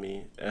 para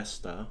mí,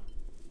 esta.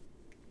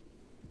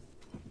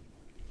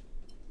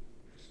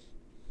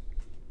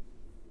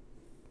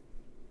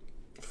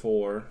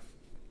 For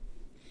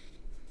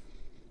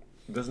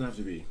it doesn't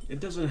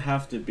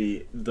have to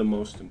be the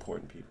most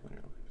important people in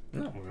your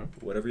life. No.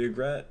 Whatever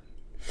you're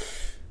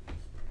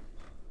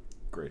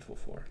grateful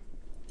for.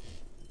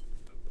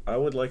 I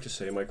would like to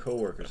say my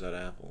coworkers at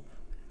Apple.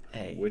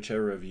 Hey.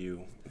 Whichever of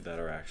you that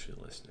are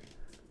actually listening.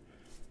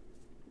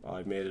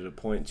 I've made it a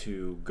point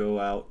to go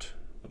out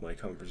of my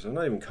comfort zone,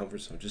 not even comfort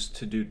zone, just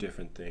to do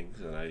different things.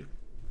 And I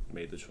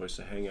made the choice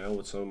to hang out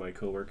with some of my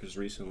coworkers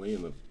recently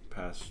in the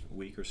past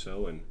week or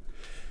so and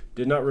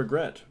did not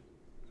regret.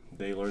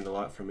 They learned a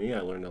lot from me.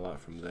 I learned a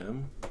lot from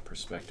them,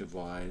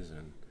 perspective-wise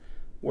and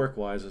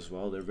work-wise as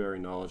well. They're very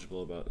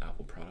knowledgeable about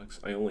Apple products.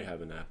 I only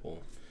have an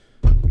Apple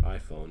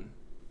iPhone.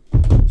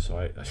 So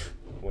I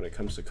when it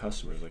comes to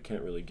customers, I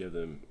can't really give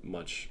them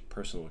much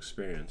personal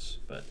experience,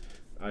 but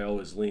I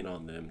always lean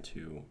on them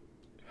to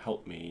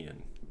help me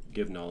and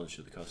give knowledge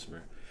to the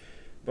customer.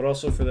 But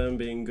also for them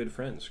being good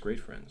friends, great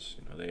friends.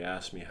 You know, they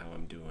ask me how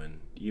I'm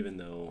doing, even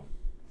though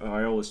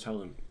I always tell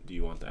them, do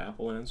you want the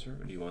Apple answer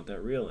or do you want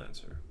that real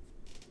answer?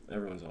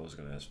 Everyone's always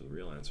going to ask for the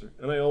real answer.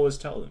 And I always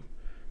tell them,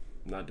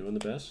 I'm not doing the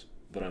best,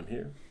 but I'm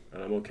here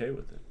and I'm okay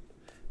with it.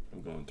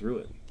 I'm going through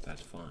it.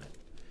 That's fine.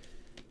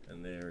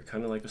 And they're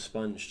kind of like a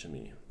sponge to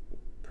me,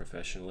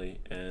 professionally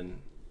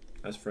and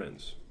as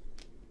friends.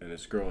 And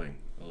it's growing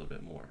a little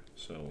bit more.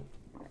 So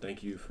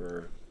thank you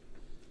for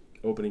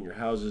opening your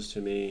houses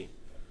to me,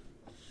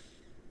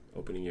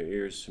 opening your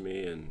ears to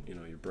me, and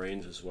your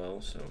brains as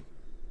well. So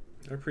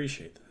I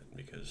appreciate that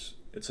because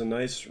it's a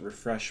nice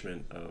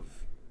refreshment of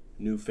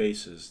new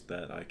faces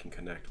that I can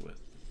connect with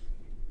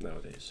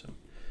nowadays. So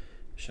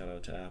shout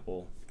out to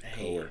Apple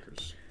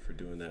coworkers for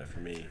doing that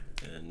for me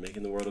and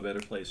making the world a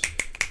better place.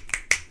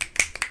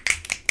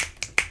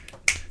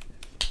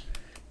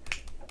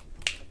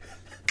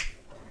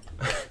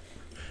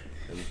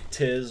 And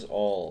 'tis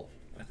all.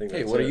 I think. Hey,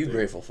 that's what it, are you dude.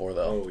 grateful for,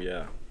 though? Oh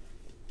yeah.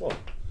 Well,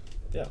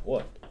 yeah.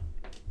 What?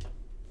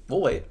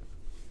 We'll wait.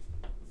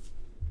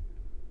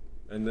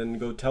 And then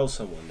go tell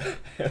someone.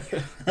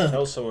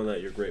 Tell someone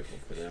that you're grateful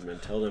for them,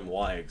 and tell them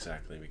why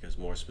exactly. Because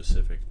more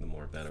specific, the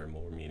more better,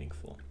 more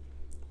meaningful.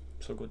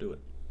 So go do it.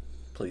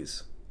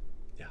 Please.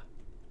 Yeah.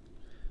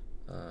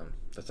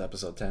 That's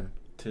episode 10.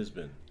 'Tis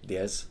been.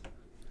 Diaz.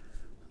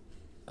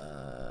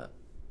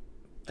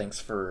 Thanks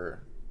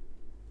for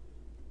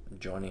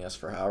joining us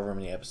for however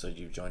many episodes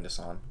you've joined us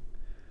on.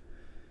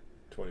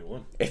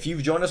 21. If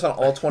you've joined us on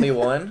all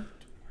 21,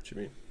 What you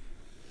mean?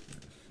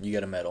 you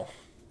get a medal.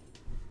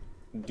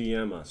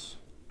 DM us.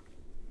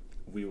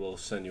 We will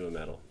send you a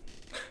medal.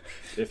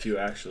 If you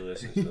actually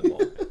listen to them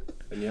all.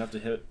 And you have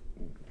to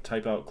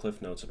type out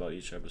cliff notes about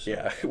each episode.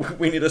 Yeah,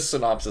 we need a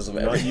synopsis of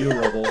it. Not you,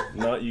 Roble.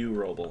 Not you,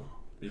 Roble.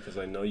 Because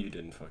I know you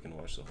didn't fucking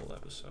watch the whole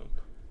episode.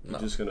 You're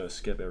just going to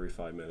skip every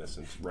 5 minutes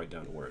and write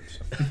down the words.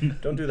 So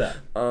don't do that.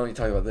 You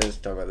talk about this,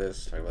 talk about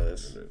this, talk about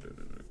this.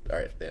 All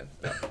right, then.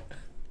 No.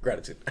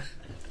 Gratitude.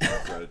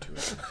 Gratitude.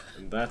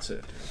 And that's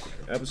it.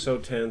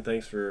 Episode 10.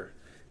 Thanks for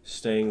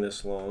staying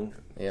this long.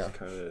 Yeah. It's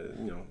kind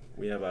of,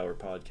 we have our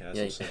podcast,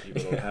 Yeah. and some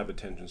people don't have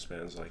attention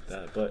spans like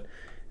that. But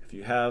if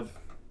you have,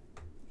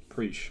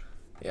 preach.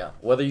 Yeah,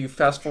 whether you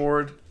fast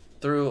forward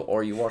through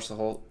or you watch the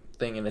whole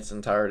thing in its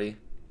entirety.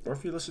 Or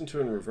if you listen to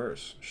it in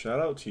reverse, shout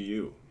out to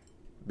you.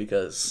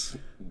 Because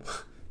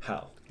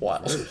How?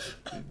 wow.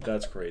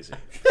 That's crazy.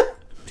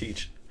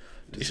 Teach.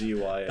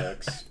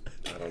 ZYX.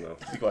 I don't know.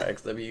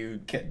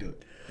 XW. Can't do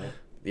it. No.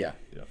 Yeah.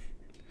 Yeah.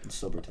 It's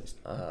sober test.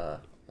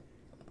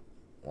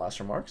 Last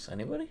remarks?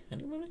 Anybody?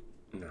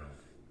 No.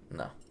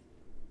 No.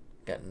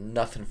 Got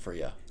nothing for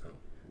you. No.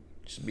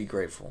 Just be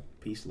grateful.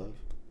 Peace, love.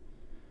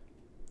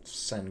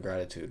 Send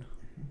gratitude.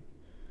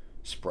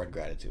 Spread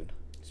gratitude.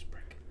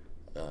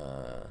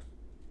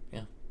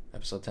 Yeah.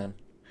 Episode 10.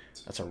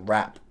 That's a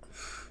wrap.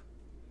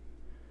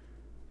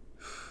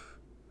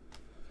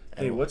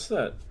 Hey, what's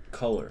that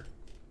color?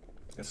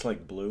 It's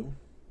like blue,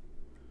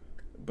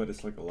 but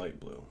it's like a light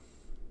blue.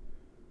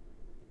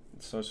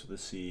 It starts with a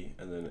C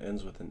and then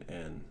ends with an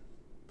N,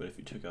 but if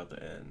you took out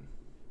the N.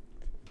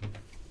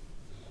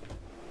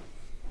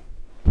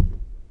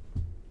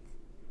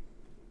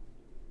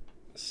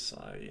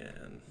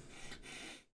 Cyan.